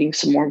focus on getting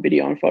some more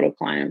video and photo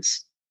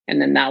clients. And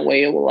then that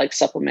way it will like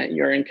supplement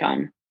your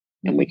income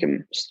and we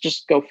can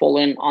just go full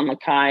in on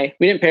LAKI.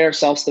 We didn't pay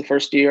ourselves the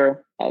first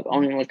year of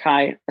owning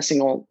LAKI a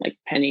single like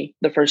penny.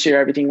 The first year,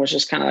 everything was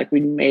just kind of like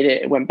we made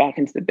it. It went back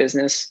into the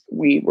business.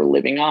 We were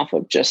living off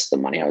of just the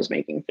money I was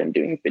making from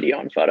doing video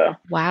and photo.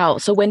 Wow.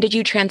 So when did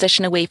you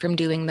transition away from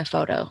doing the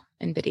photo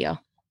and video?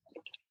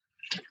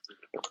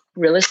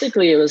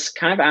 Realistically, it was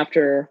kind of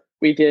after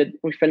we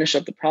finished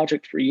up the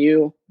project for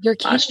you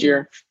last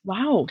year.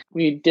 Wow.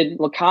 We did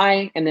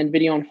LAKI and then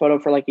video and photo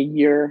for like a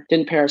year.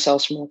 Didn't pay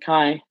ourselves from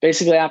LAKI.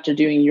 Basically, after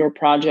doing your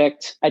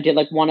project, I did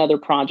like one other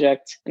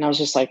project and I was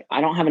just like, I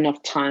don't have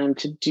enough time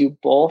to do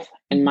both.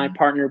 And my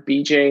partner,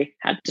 BJ,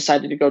 had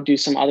decided to go do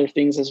some other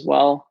things as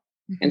well.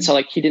 And so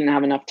like he didn't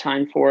have enough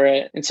time for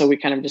it. And so we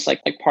kind of just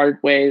like parted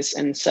ways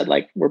and said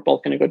like, we're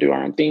both going to go do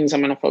our own things.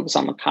 I'm going to focus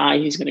on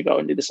LAKI. He's going to go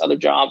and do this other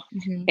job.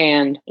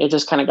 And it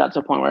just kind of got to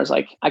a point where it's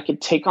like, I could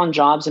take on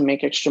jobs and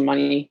make extra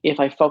money if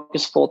I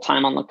focus full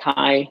time on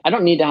LAKI. I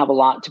don't need to have a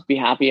lot to be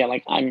happy.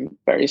 I'm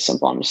very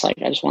simple. I'm just like,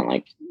 I just want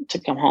like to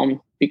come home,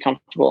 be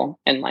comfortable.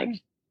 And like,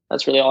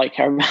 that's really all I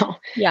care about.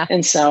 Yeah.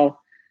 And so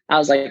I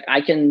was like,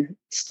 I can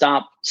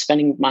stop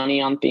spending money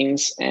on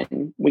things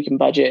and we can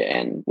budget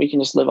and we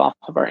can just live off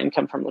of our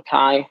income from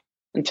LAKI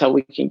until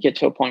we can get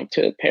to a point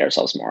to pay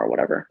ourselves more or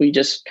whatever. We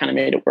just kind of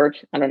made it work.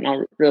 I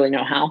don't really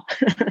know how.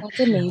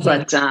 That's amazing.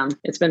 But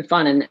it's been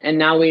fun. And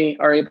now we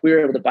were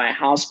able to buy a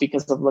house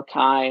because of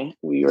LAKI.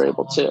 We were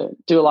able to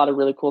do a lot of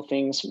really cool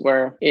things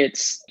where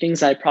it's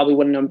things I probably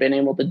wouldn't have been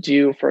able to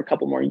do for a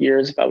couple more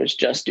years if I was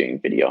just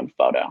doing video and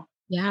photo.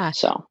 Yeah.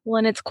 So, well,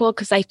 and it's cool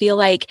because I feel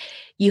like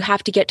you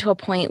have to get to a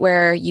point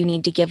where you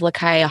need to give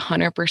LAKI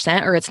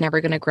 100% or it's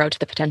never going to grow to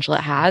the potential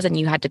it has. And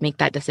you had to make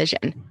that decision.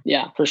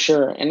 Yeah, for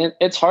sure. And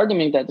it's hard to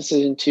make that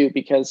decision too,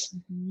 because,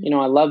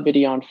 I love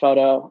video and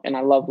photo and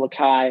I love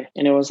LAKI.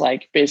 And it was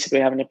like basically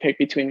having to pick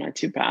between my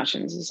two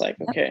passions. It's like,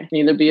 okay, I can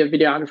either be a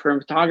videographer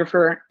and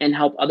photographer and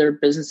help other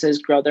businesses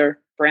grow their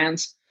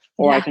brands,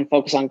 or I can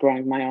focus on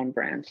growing my own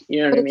brand.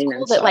 You know what I mean? Cool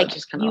and that so like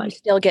just you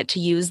still get to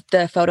use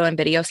the photo and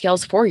video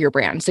skills for your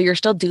brand. So you're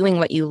still doing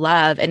what you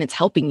love and it's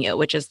helping you,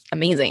 which is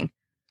amazing.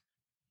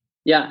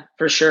 Yeah,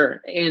 for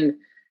sure. And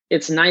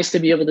it's nice to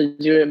be able to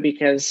do it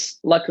because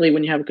luckily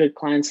when you have good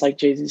clients like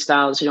Jay-Z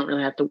Styles, you don't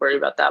really have to worry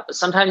about that. But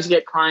sometimes you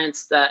get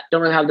clients that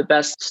don't really have the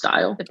best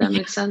style, if that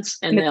makes sense.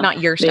 And it's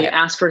not your style. They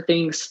ask for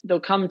things.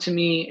 They'll come to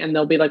me and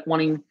they'll be like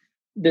wanting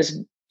this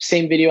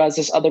same video as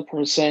this other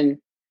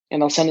person.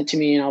 And they'll send it to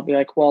me and I'll be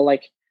like, well,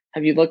 like,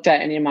 have you looked at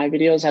any of my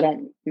videos? I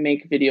don't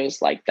make videos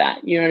like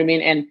that. You know what I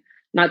mean? And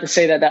not to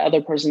say that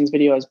other person's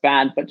video is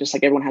bad, but just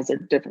like everyone has their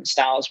different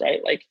styles,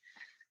 right? Like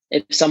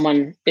if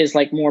someone is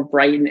like more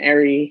bright and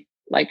airy,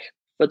 like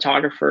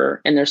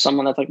photographer, and there's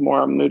someone that's like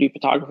more a moody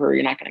photographer,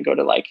 you're not going to go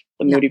to like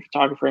the moody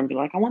photographer and be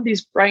like, I want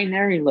these bright and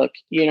airy look.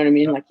 You know what I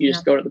mean? Like you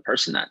just go to the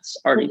person that's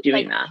already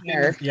doing that.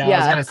 Yeah, I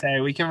was going to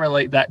say, we can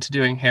relate that to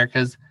doing hair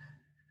because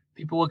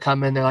people will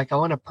come in, they're like, I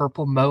want a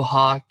purple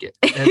mohawk.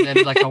 And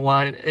then like, I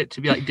want it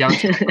to be like down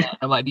to the front.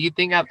 I'm like, do you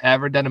think I've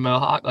ever done a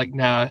mohawk? Like,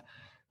 no.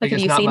 Like, have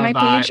you seen my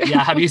page?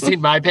 Yeah. Have you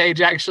seen my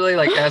page actually?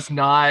 Like, that's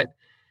not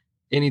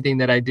anything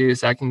that I do.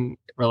 So I can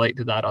relate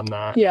to that on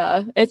that.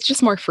 Yeah. It's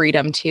just more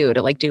freedom too,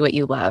 to like do what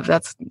you love.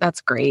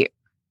 That's great.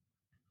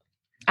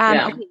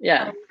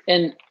 Yeah.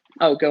 And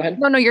go ahead.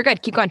 No, you're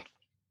good. Keep going.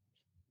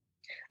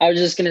 I was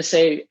just going to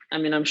say, I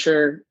mean, I'm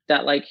sure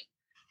that like,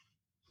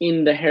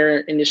 in the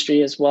hair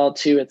industry as well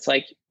too, it's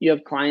like you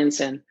have clients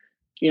and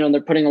they're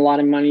putting a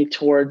lot of money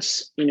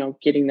towards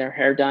getting their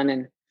hair done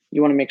and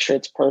you want to make sure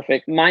it's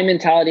perfect. My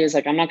mentality is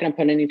like, I'm not going to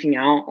put anything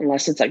out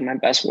unless it's like my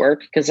best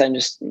work because I'm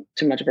just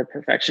too much of a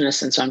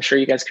perfectionist. And so I'm sure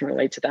you guys can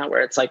relate to that,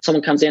 where it's like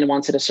someone comes in and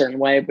wants it a certain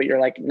way, but you're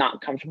like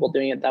not comfortable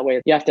doing it that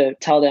way. You have to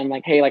tell them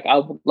like, hey, like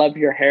I love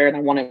your hair and I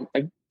want it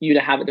like you to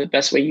have it the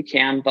best way you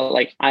can. But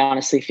like, I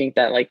honestly think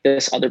that like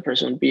this other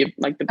person would be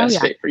like the best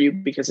fit for you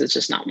because it's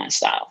just not my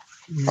style.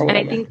 And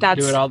I think that's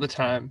do it all the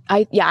time.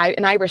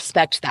 I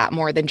respect that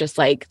more than just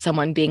like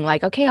someone being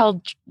like, okay,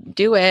 I'll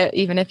do it.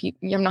 Even if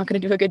you're not going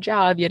to do a good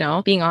job,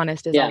 being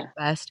honest is always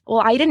best.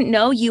 Well, I didn't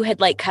know you had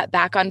like cut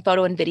back on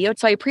photo and video.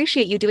 So I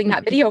appreciate you doing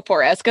that video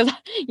for us because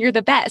you're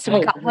the best.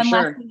 We got one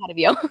last thing out of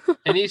you.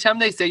 Anytime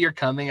they say you're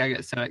coming, I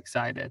get so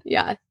excited.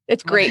 Yeah.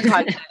 It's great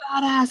content.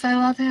 Badass, I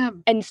love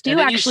him. And Stu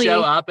actually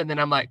show up, and then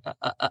I'm like,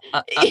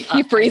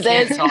 he freezes.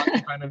 I can't talk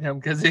in front of him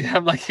because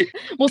I'm like,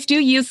 well, Stu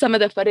used some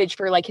of the footage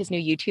for like his new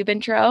YouTube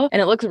intro, and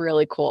it looks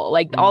really cool.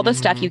 Like all the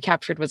stuff you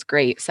captured was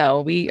great,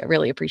 so we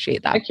really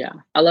appreciate that. Heck yeah,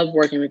 I love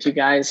working with you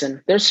guys.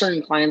 And there's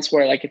certain clients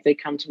where like if they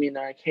come to me and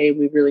they're like, "Hey,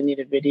 we really need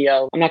a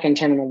video," I'm not going to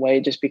turn them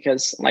away just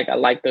because like I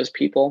like those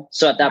people.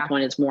 So at that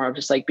point, it's more of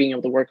just like being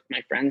able to work with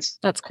my friends.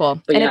 That's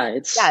cool. But and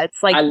it's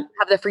like I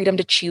have the freedom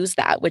to choose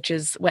that, which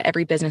is what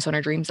every business owner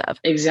dreams of.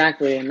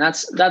 Exactly. And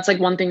that's like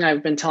one thing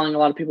I've been telling a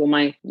lot of people.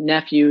 My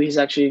nephew, he's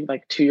actually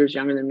like 2 years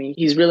younger than me.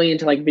 He's really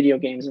into like video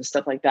games and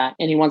stuff like that.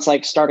 And he wants to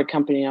like start a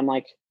company. I'm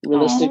like,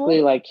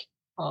 realistically, like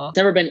it's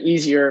never been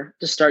easier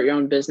to start your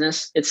own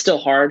business. It's still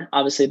hard.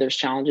 Obviously, there's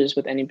challenges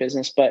with any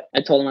business, but I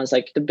told him, I was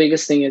like, the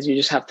biggest thing is you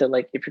just have to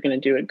like, if you're going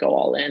to do it, go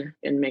all in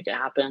and make it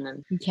happen.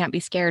 And you can't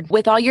be scared.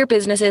 With all your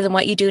businesses and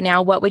what you do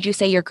now, what would you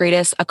say your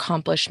greatest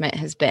accomplishment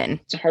has been?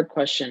 It's a hard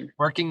question.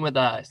 Working with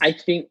us. I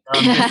think,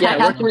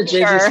 working with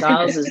Jay-Z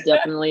Styles is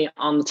definitely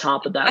on the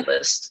top of that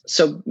list.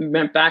 So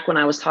back when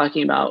I was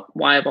talking about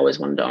why I've always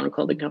wanted to own a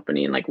clothing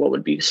company and like what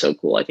would be so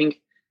cool, I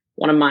think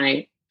one of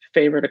my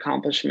favorite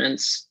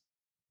accomplishments,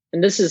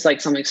 and this is like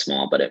something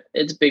small, but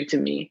it's big to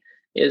me,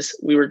 is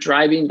we were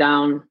driving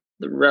down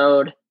the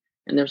road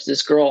and there's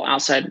this girl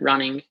outside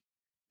running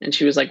and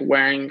she was like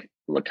wearing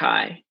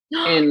LAKI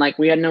and like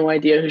we had no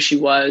idea who she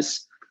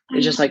was.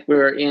 It's just like we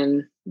were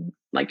in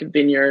like a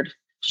vineyard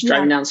just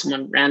driving down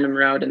some random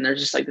road and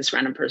there's just like this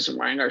random person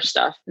wearing our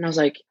stuff. And I was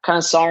like, kind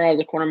of saw her out of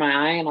the corner of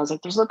my eye and I was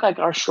like, those look like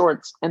our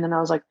shorts. And then I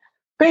was like,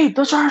 babe,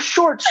 those are our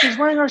shorts. She's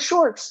wearing our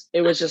shorts.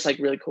 It was just like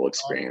really cool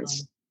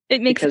experience.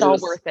 It makes it all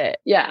worth it.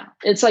 Yeah.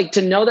 It's like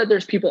to know that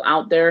there's people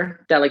out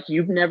there that like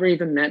you've never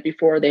even met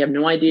before. They have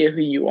no idea who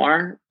you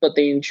are, but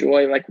they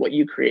enjoy like what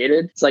you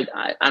created. It's like,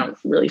 I don't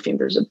really think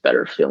there's a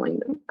better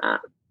feeling than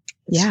that.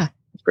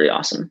 It's pretty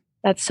awesome.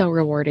 That's so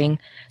rewarding.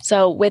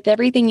 So with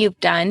everything you've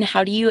done,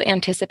 how do you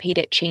anticipate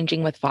it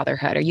changing with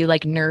fatherhood? Are you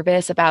like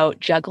nervous about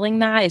juggling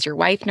that? Is your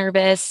wife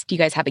nervous? Do you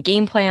guys have a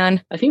game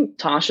plan? I think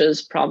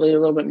Tasha's probably a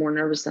little bit more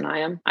nervous than I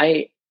am.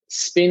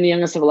 Being the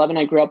youngest of 11,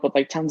 I grew up with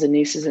like tons of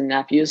nieces and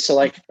nephews. So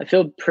like, I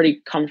feel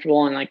pretty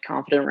comfortable and like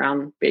confident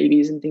around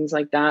babies and things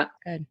like that.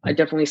 Good. I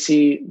definitely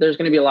see there's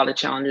going to be a lot of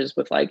challenges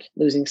with like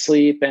losing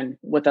sleep, and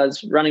with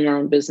us running our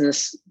own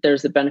business,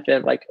 there's the benefit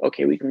of like,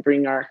 okay, we can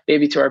bring our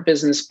baby to our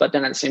business, but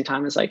then at the same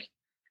time, it's like,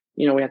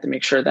 we have to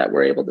make sure that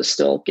we're able to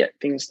still get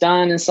things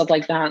done and stuff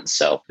like that.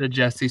 So the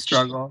Jesse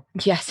struggle.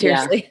 Yeah,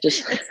 seriously.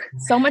 Just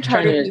so much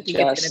harder than you think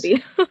it's going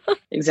to be.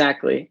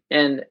 Exactly.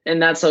 And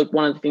that's like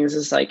one of the things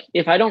is like,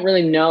 if I don't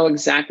really know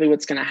exactly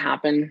what's going to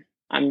happen,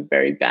 I'm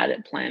very bad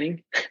at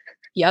planning.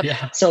 Yep.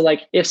 Yeah. So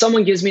like if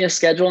someone gives me a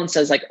schedule and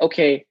says like,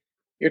 okay,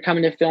 you're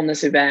coming to film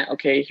this event.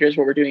 Okay, here's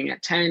what we're doing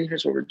at 10.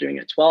 Here's what we're doing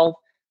at 12.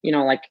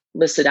 Like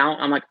list it out.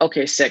 I'm like,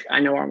 okay, sick. I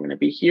know where I'm going to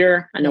be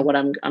here. I know what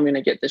I'm going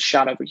to get this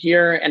shot over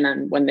here. And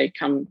then when they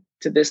come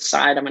to this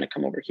side, I'm going to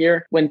come over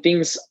here. When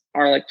things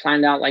are like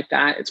planned out like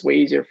that, it's way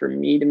easier for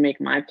me to make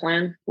my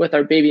plan. With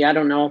our baby, I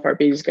don't know if our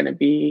baby's going to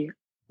be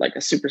like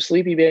a super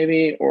sleepy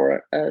baby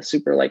or a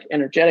super like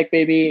energetic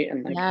baby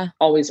and like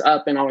always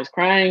up and always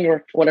crying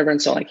or whatever.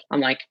 And so like,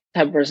 I'm like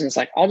type of person is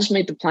like, I'll just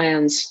make the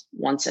plans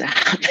once it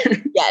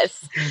happens.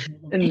 Yes.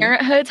 And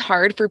parenthood's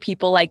hard for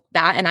people like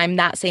that. And I'm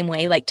that same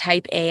way, like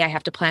type A, I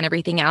have to plan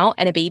everything out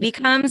and a baby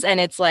comes and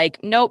it's like,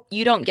 nope,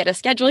 you don't get a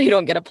schedule. You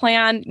don't get a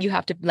plan. You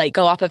have to like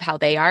go off of how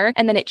they are.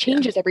 And then it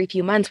changes every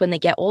few months when they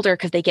get older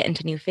because they get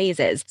into new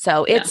phases.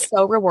 So it's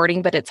so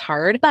rewarding, but it's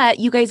hard. But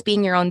you guys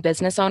being your own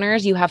business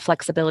owners, you have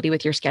flexibility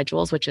with your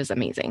schedules, which is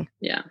amazing.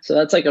 Yeah. So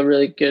that's like a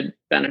really good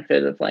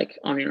benefit of like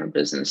owning your own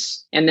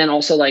business. And then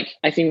also like,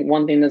 I think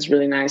one thing that's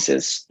really nice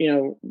is,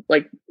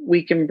 like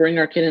we can bring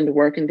our kid into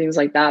work and things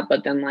like that.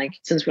 But then like,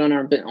 since we own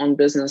our own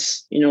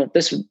business,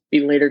 this would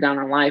be later down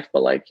our life,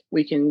 but like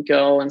we can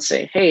go and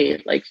say,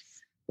 hey, like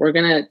we're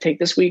going to take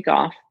this week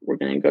off. We're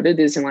going to go to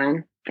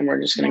Disneyland and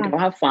we're just going to go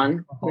have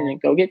fun. We're going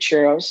to go get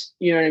churros.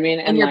 You know what I mean?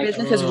 And your like,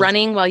 business is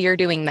running while you're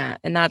doing that.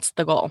 And that's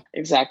the goal.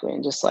 Exactly.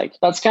 And just like,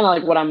 that's kind of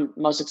like what I'm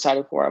most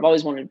excited for. I've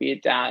always wanted to be a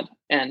dad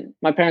and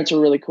my parents were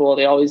really cool.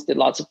 They always did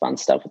lots of fun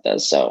stuff with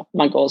us. So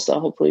my goal is to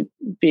hopefully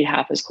be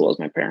half as cool as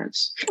my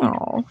parents.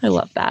 Oh, I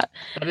love that.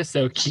 That is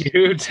so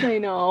cute. I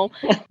know.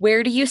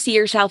 Where do you see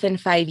yourself in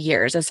 5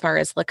 years as far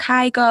as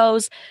LAKI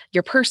goes,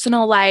 your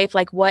personal life?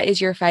 Like what is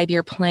your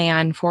 5-year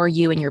plan for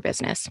you and your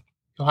business?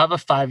 You'll have a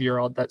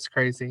 5-year-old. That's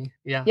crazy.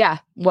 Yeah. Yeah.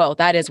 Whoa,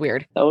 that is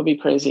weird. That would be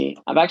crazy.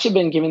 I've actually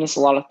been giving this a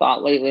lot of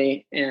thought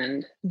lately,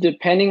 and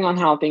depending on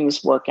how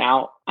things work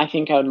out, I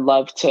think I would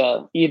love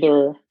to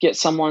either get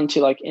someone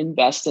to like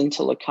invest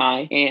into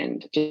LAKI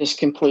and just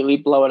completely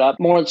blow it up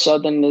more so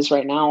than it is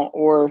right now.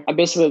 Or I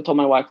basically told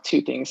my wife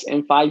 2 things.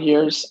 In 5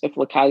 years, if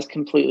LAKI is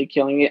completely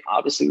killing it,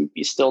 obviously we'd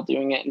be still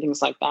doing it and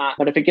things like that.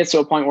 But if it gets to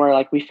a point where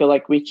like we feel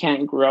like we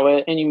can't grow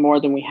it any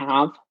more than we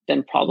have,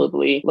 then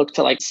probably look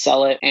to like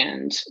sell it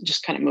and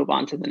just kind of move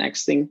on to the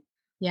next thing.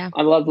 Yeah.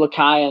 I love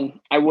LAKI and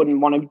I wouldn't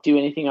want to do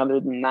anything other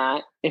than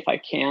that if I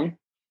can.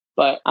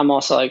 But I'm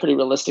also like pretty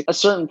realistic. At a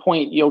certain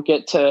point, you'll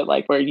get to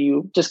like where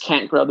you just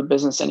can't grow the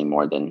business any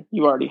more than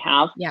you already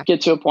have. Yeah. Get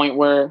to a point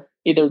where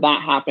either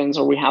that happens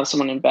or we have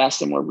someone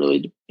invest and we're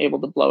really able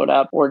to blow it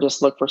up, or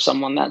just look for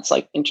someone that's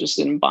like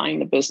interested in buying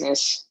the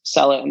business,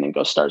 sell it, and then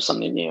go start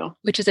something new.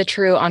 Which is a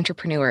true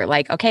entrepreneur.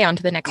 Like, okay, on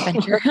to the next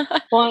venture.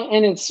 Well,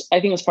 and I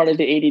think it's part of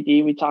the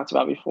ADD we talked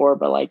about before,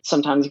 but like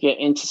sometimes you get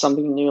into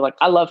something new. Like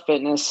I love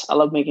fitness. I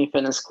love making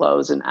fitness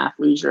clothes and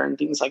athleisure and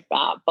things like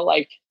that. But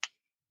like,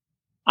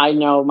 I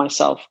know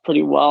myself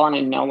pretty well. And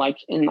I know like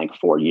in like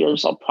 4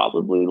 years, I'll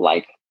probably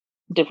like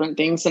different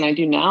things than I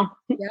do now.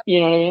 Yep. You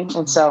know what I mean?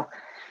 And so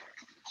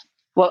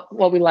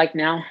what we like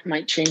now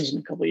might change in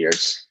a couple of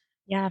years.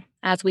 Yeah.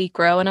 As we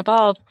grow and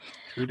evolve.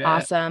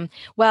 Awesome.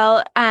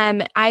 Well,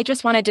 I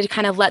just wanted to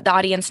kind of let the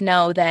audience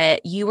know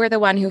that you were the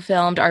one who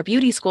filmed our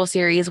beauty school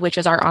series, which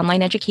is our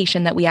online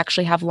education that we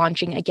actually have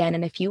launching again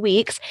in a few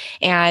weeks.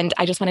 And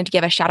I just wanted to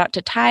give a shout out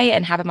to Ty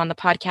and have him on the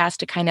podcast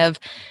to kind of,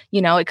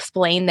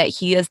 explain that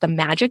he is the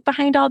magic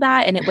behind all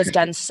that. And it was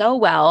done so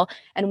well.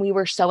 And we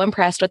were so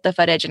impressed with the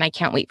footage, and I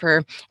can't wait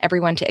for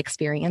everyone to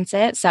experience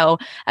it. So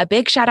a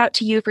big shout out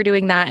to you for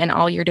doing that and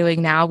all you're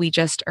doing now. We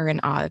just are in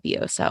awe of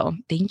you. So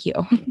thank you.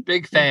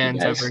 Big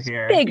fans over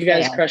here. You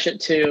guys crush it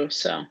too.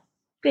 So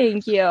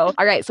thank you.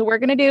 All right. So we're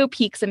going to do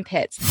peaks and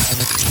pits.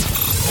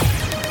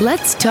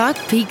 Let's talk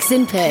peaks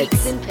and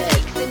pits.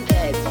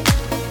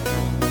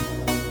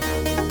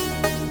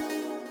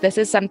 This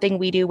is something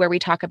we do where we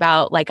talk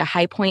about like a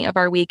high point of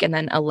our week and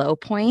then a low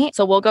point.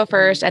 So we'll go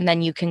first and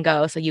then you can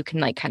go so you can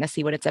like kind of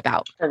see what it's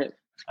about. Perfect.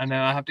 I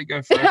know I have to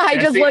go first. I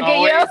just look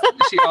at you.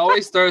 She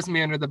always throws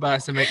me under the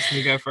bus and makes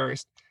me go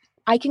first.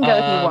 I can go if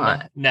you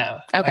want. No,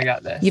 okay. I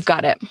got this. You've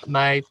got it.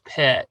 My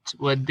pit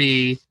would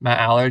be my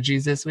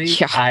allergies this week.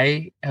 Yeah.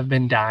 I have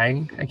been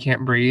dying. I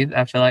can't breathe.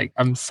 I feel like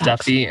I'm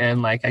stuffy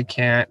and like I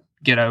can't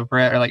get over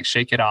it or like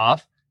shake it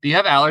off. Do you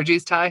have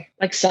allergies, Ty?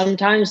 Like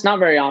sometimes, not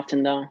very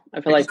often though.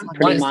 I feel like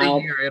pretty mild.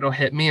 Once a year, it'll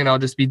hit me and I'll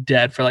just be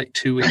dead for like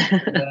 2 weeks.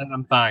 And then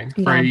I'm fine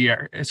for a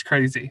year. It's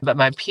crazy. But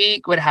my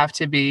peak would have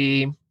to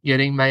be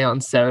getting my own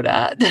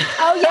soda.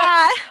 Oh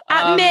yeah,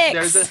 at Mix.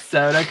 There's a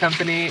soda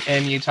company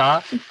in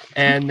Utah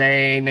and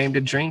they named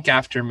a drink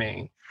after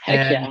me.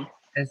 Heck yeah.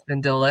 It's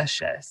been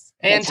delicious.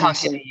 And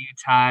talking to you,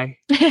 Ty.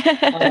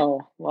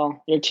 Oh,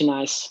 well, you're too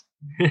nice.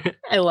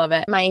 I love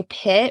it. My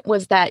pit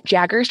was that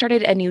Jagger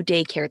started a new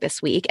daycare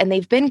this week and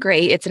they've been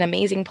great. It's an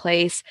amazing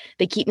place.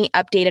 They keep me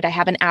updated. I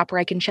have an app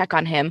where I can check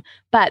on him.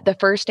 But the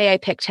first day I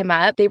picked him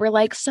up, they were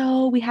like,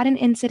 so we had an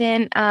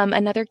incident.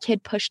 Another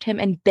kid pushed him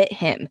and bit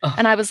him.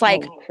 And I was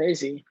like,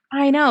 crazy.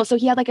 I know. So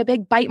he had like a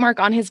big bite mark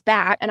on his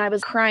back and I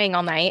was crying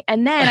all night.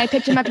 And then I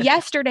picked him up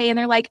yesterday and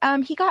they're like,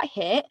 he got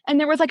hit and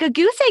there was like a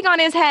goose egg on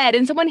his head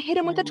and someone hit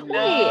him with a toy.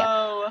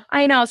 No.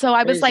 I know. So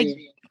I was Crazy. like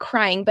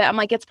crying, but I'm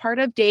like, it's part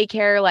of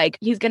daycare. Like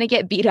he's going to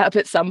get beat up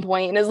at some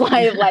point in his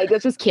life. Like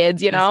it's just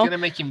kids, It's going to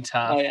make him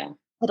tough. Oh yeah.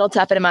 It'll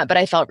toughen him up, but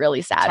I felt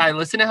really sad. Ty,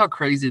 listen to how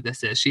crazy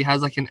this is. She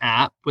has like an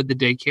app with the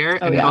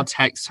daycare and it'll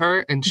text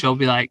her and it'll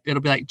be like,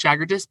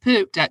 Jagger just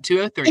pooped at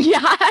 2:03.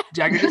 Yeah.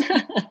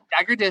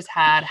 Jagger just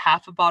had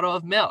half a bottle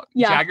of milk.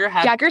 Yeah.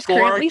 Jagger's 4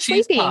 currently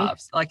cheese sleeping.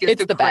 puffs. Like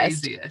it's the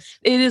craziest. Best.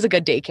 It is a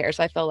good daycare,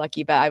 so I feel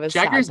lucky, but I was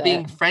Jagger's sad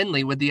being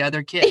friendly with the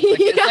other kids. Like,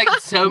 it's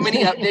like so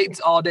many updates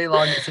all day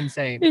long. It's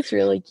insane. It's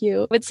really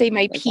cute. I would say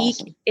my peak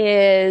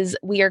is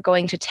we are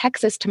going to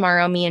Texas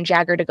tomorrow, me and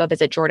Jagger, to go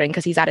visit Jordan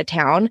because he's out of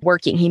town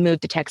working. He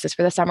moved to Texas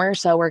for the summer,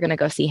 so we're going to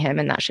go see him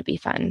and that should be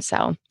fun.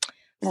 So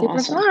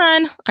super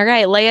fun. All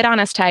right, lay it on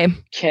us, Ty.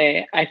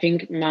 Okay, I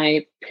think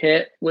my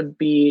pit would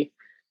be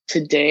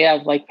today.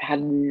 I've like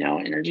had no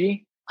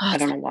energy. I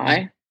don't know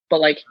why, but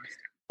like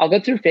I'll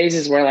go through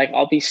phases where like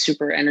I'll be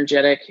super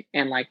energetic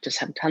and like just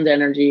have tons of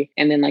energy.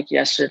 And then like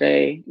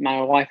yesterday, my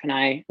wife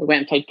and we went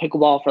and played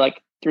pickleball for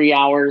like 3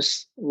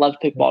 hours. Love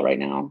pickleball right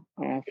now.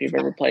 I don't know if you've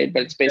ever played,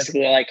 but it's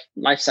basically like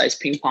life-size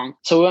ping pong.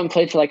 So we went and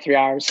played for like 3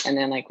 hours and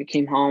then like we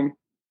came home,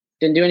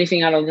 didn't do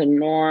anything out of the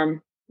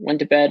norm, went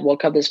to bed,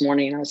 woke up this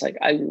morning and I was like,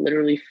 I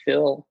literally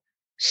feel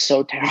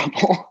so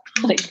terrible.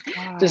 Like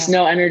just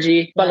no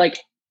energy, but like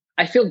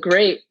I feel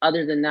great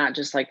other than that.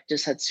 Just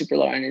had super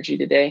low energy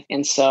today.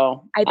 And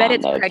so I bet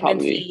it's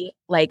pregnancy,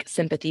 like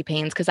sympathy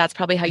pains, because that's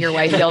probably how your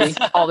wife feels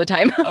all the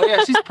time. Oh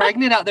yeah, she's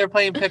pregnant out there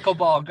playing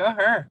pickleball. Go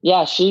her.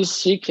 Yeah,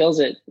 she kills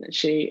it.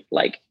 She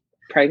like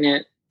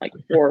pregnant, like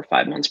 4 or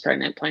 5 months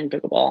pregnant playing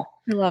pickleball.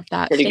 I love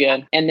that. Pretty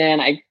good. And then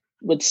I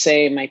would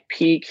say my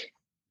peak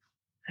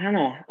I don't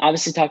know.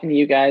 Obviously, talking to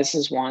you guys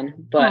is one,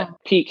 but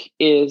peak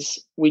is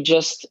we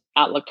just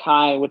at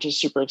LAKI, which is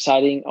super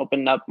exciting,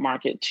 opened up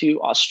market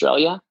to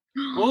Australia.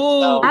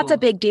 Oh, that's a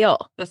big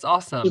deal. That's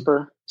awesome.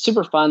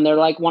 Super fun. They're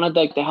like one of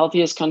the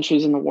healthiest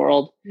countries in the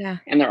world. Yeah.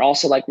 And they're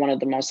also like one of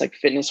the most like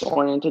fitness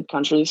oriented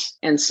countries.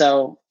 And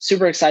so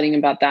super exciting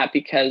about that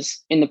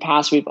because in the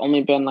past, we've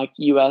only been like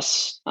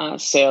US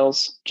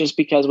sales just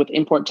because with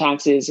import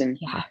taxes and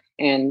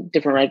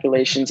different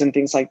regulations and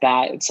things like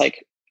that, it's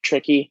like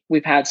tricky.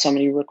 We've had so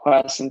many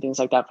requests and things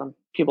like that from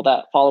people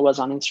that follow us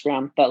on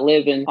Instagram that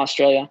live in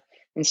Australia.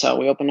 And so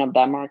we opened up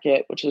that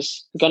market, which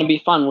is going to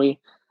be fun.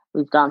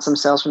 We've gotten some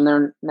sales from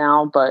there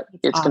now, but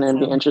it's awesome. Going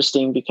to be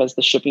interesting because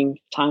the shipping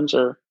times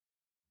are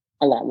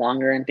a lot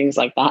longer and things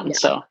like that. And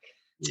so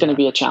it's going to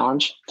be a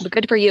challenge. But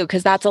good for you,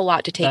 because that's a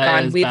lot to take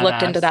on. We've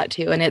looked into that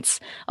too, and it's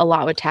a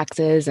lot with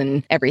taxes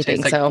and everything.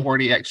 It takes like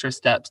 40 extra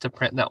steps to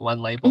print that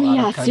one label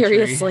out of country.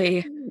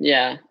 Seriously.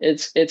 Yeah,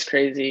 it's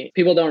crazy.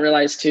 People don't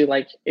realize too,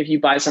 like if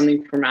you buy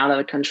something from out of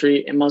the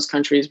country, in most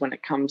countries, when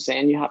it comes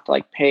in, you have to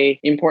like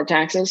pay import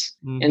taxes.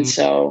 Mm-hmm. And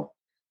so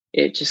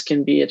it just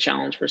can be a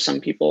challenge for some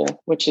people,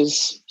 which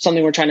is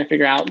something we're trying to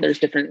figure out. There's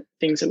different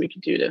things that we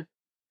can do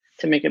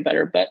to make it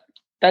better, but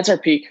that's our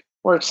peak.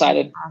 We're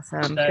excited.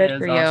 Awesome. Good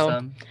for you.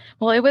 Awesome.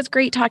 Well, it was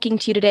great talking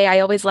to you today. I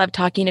always love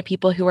talking to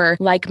people who are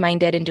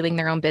like-minded and doing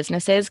their own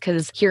businesses,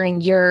 because hearing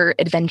your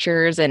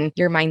adventures and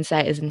your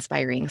mindset is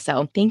inspiring.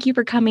 So thank you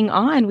for coming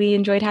on. We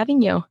enjoyed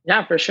having you.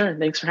 Yeah, for sure.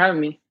 Thanks for having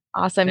me.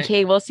 Awesome.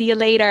 Okay. We'll see you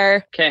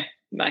later. Okay.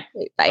 Bye.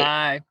 Bye.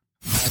 Bye.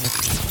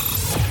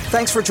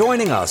 Thanks for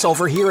joining us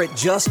over here at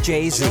Just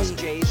Jay-Z.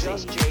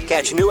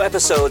 Catch new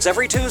episodes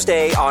every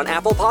Tuesday on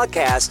Apple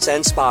Podcasts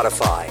and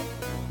Spotify.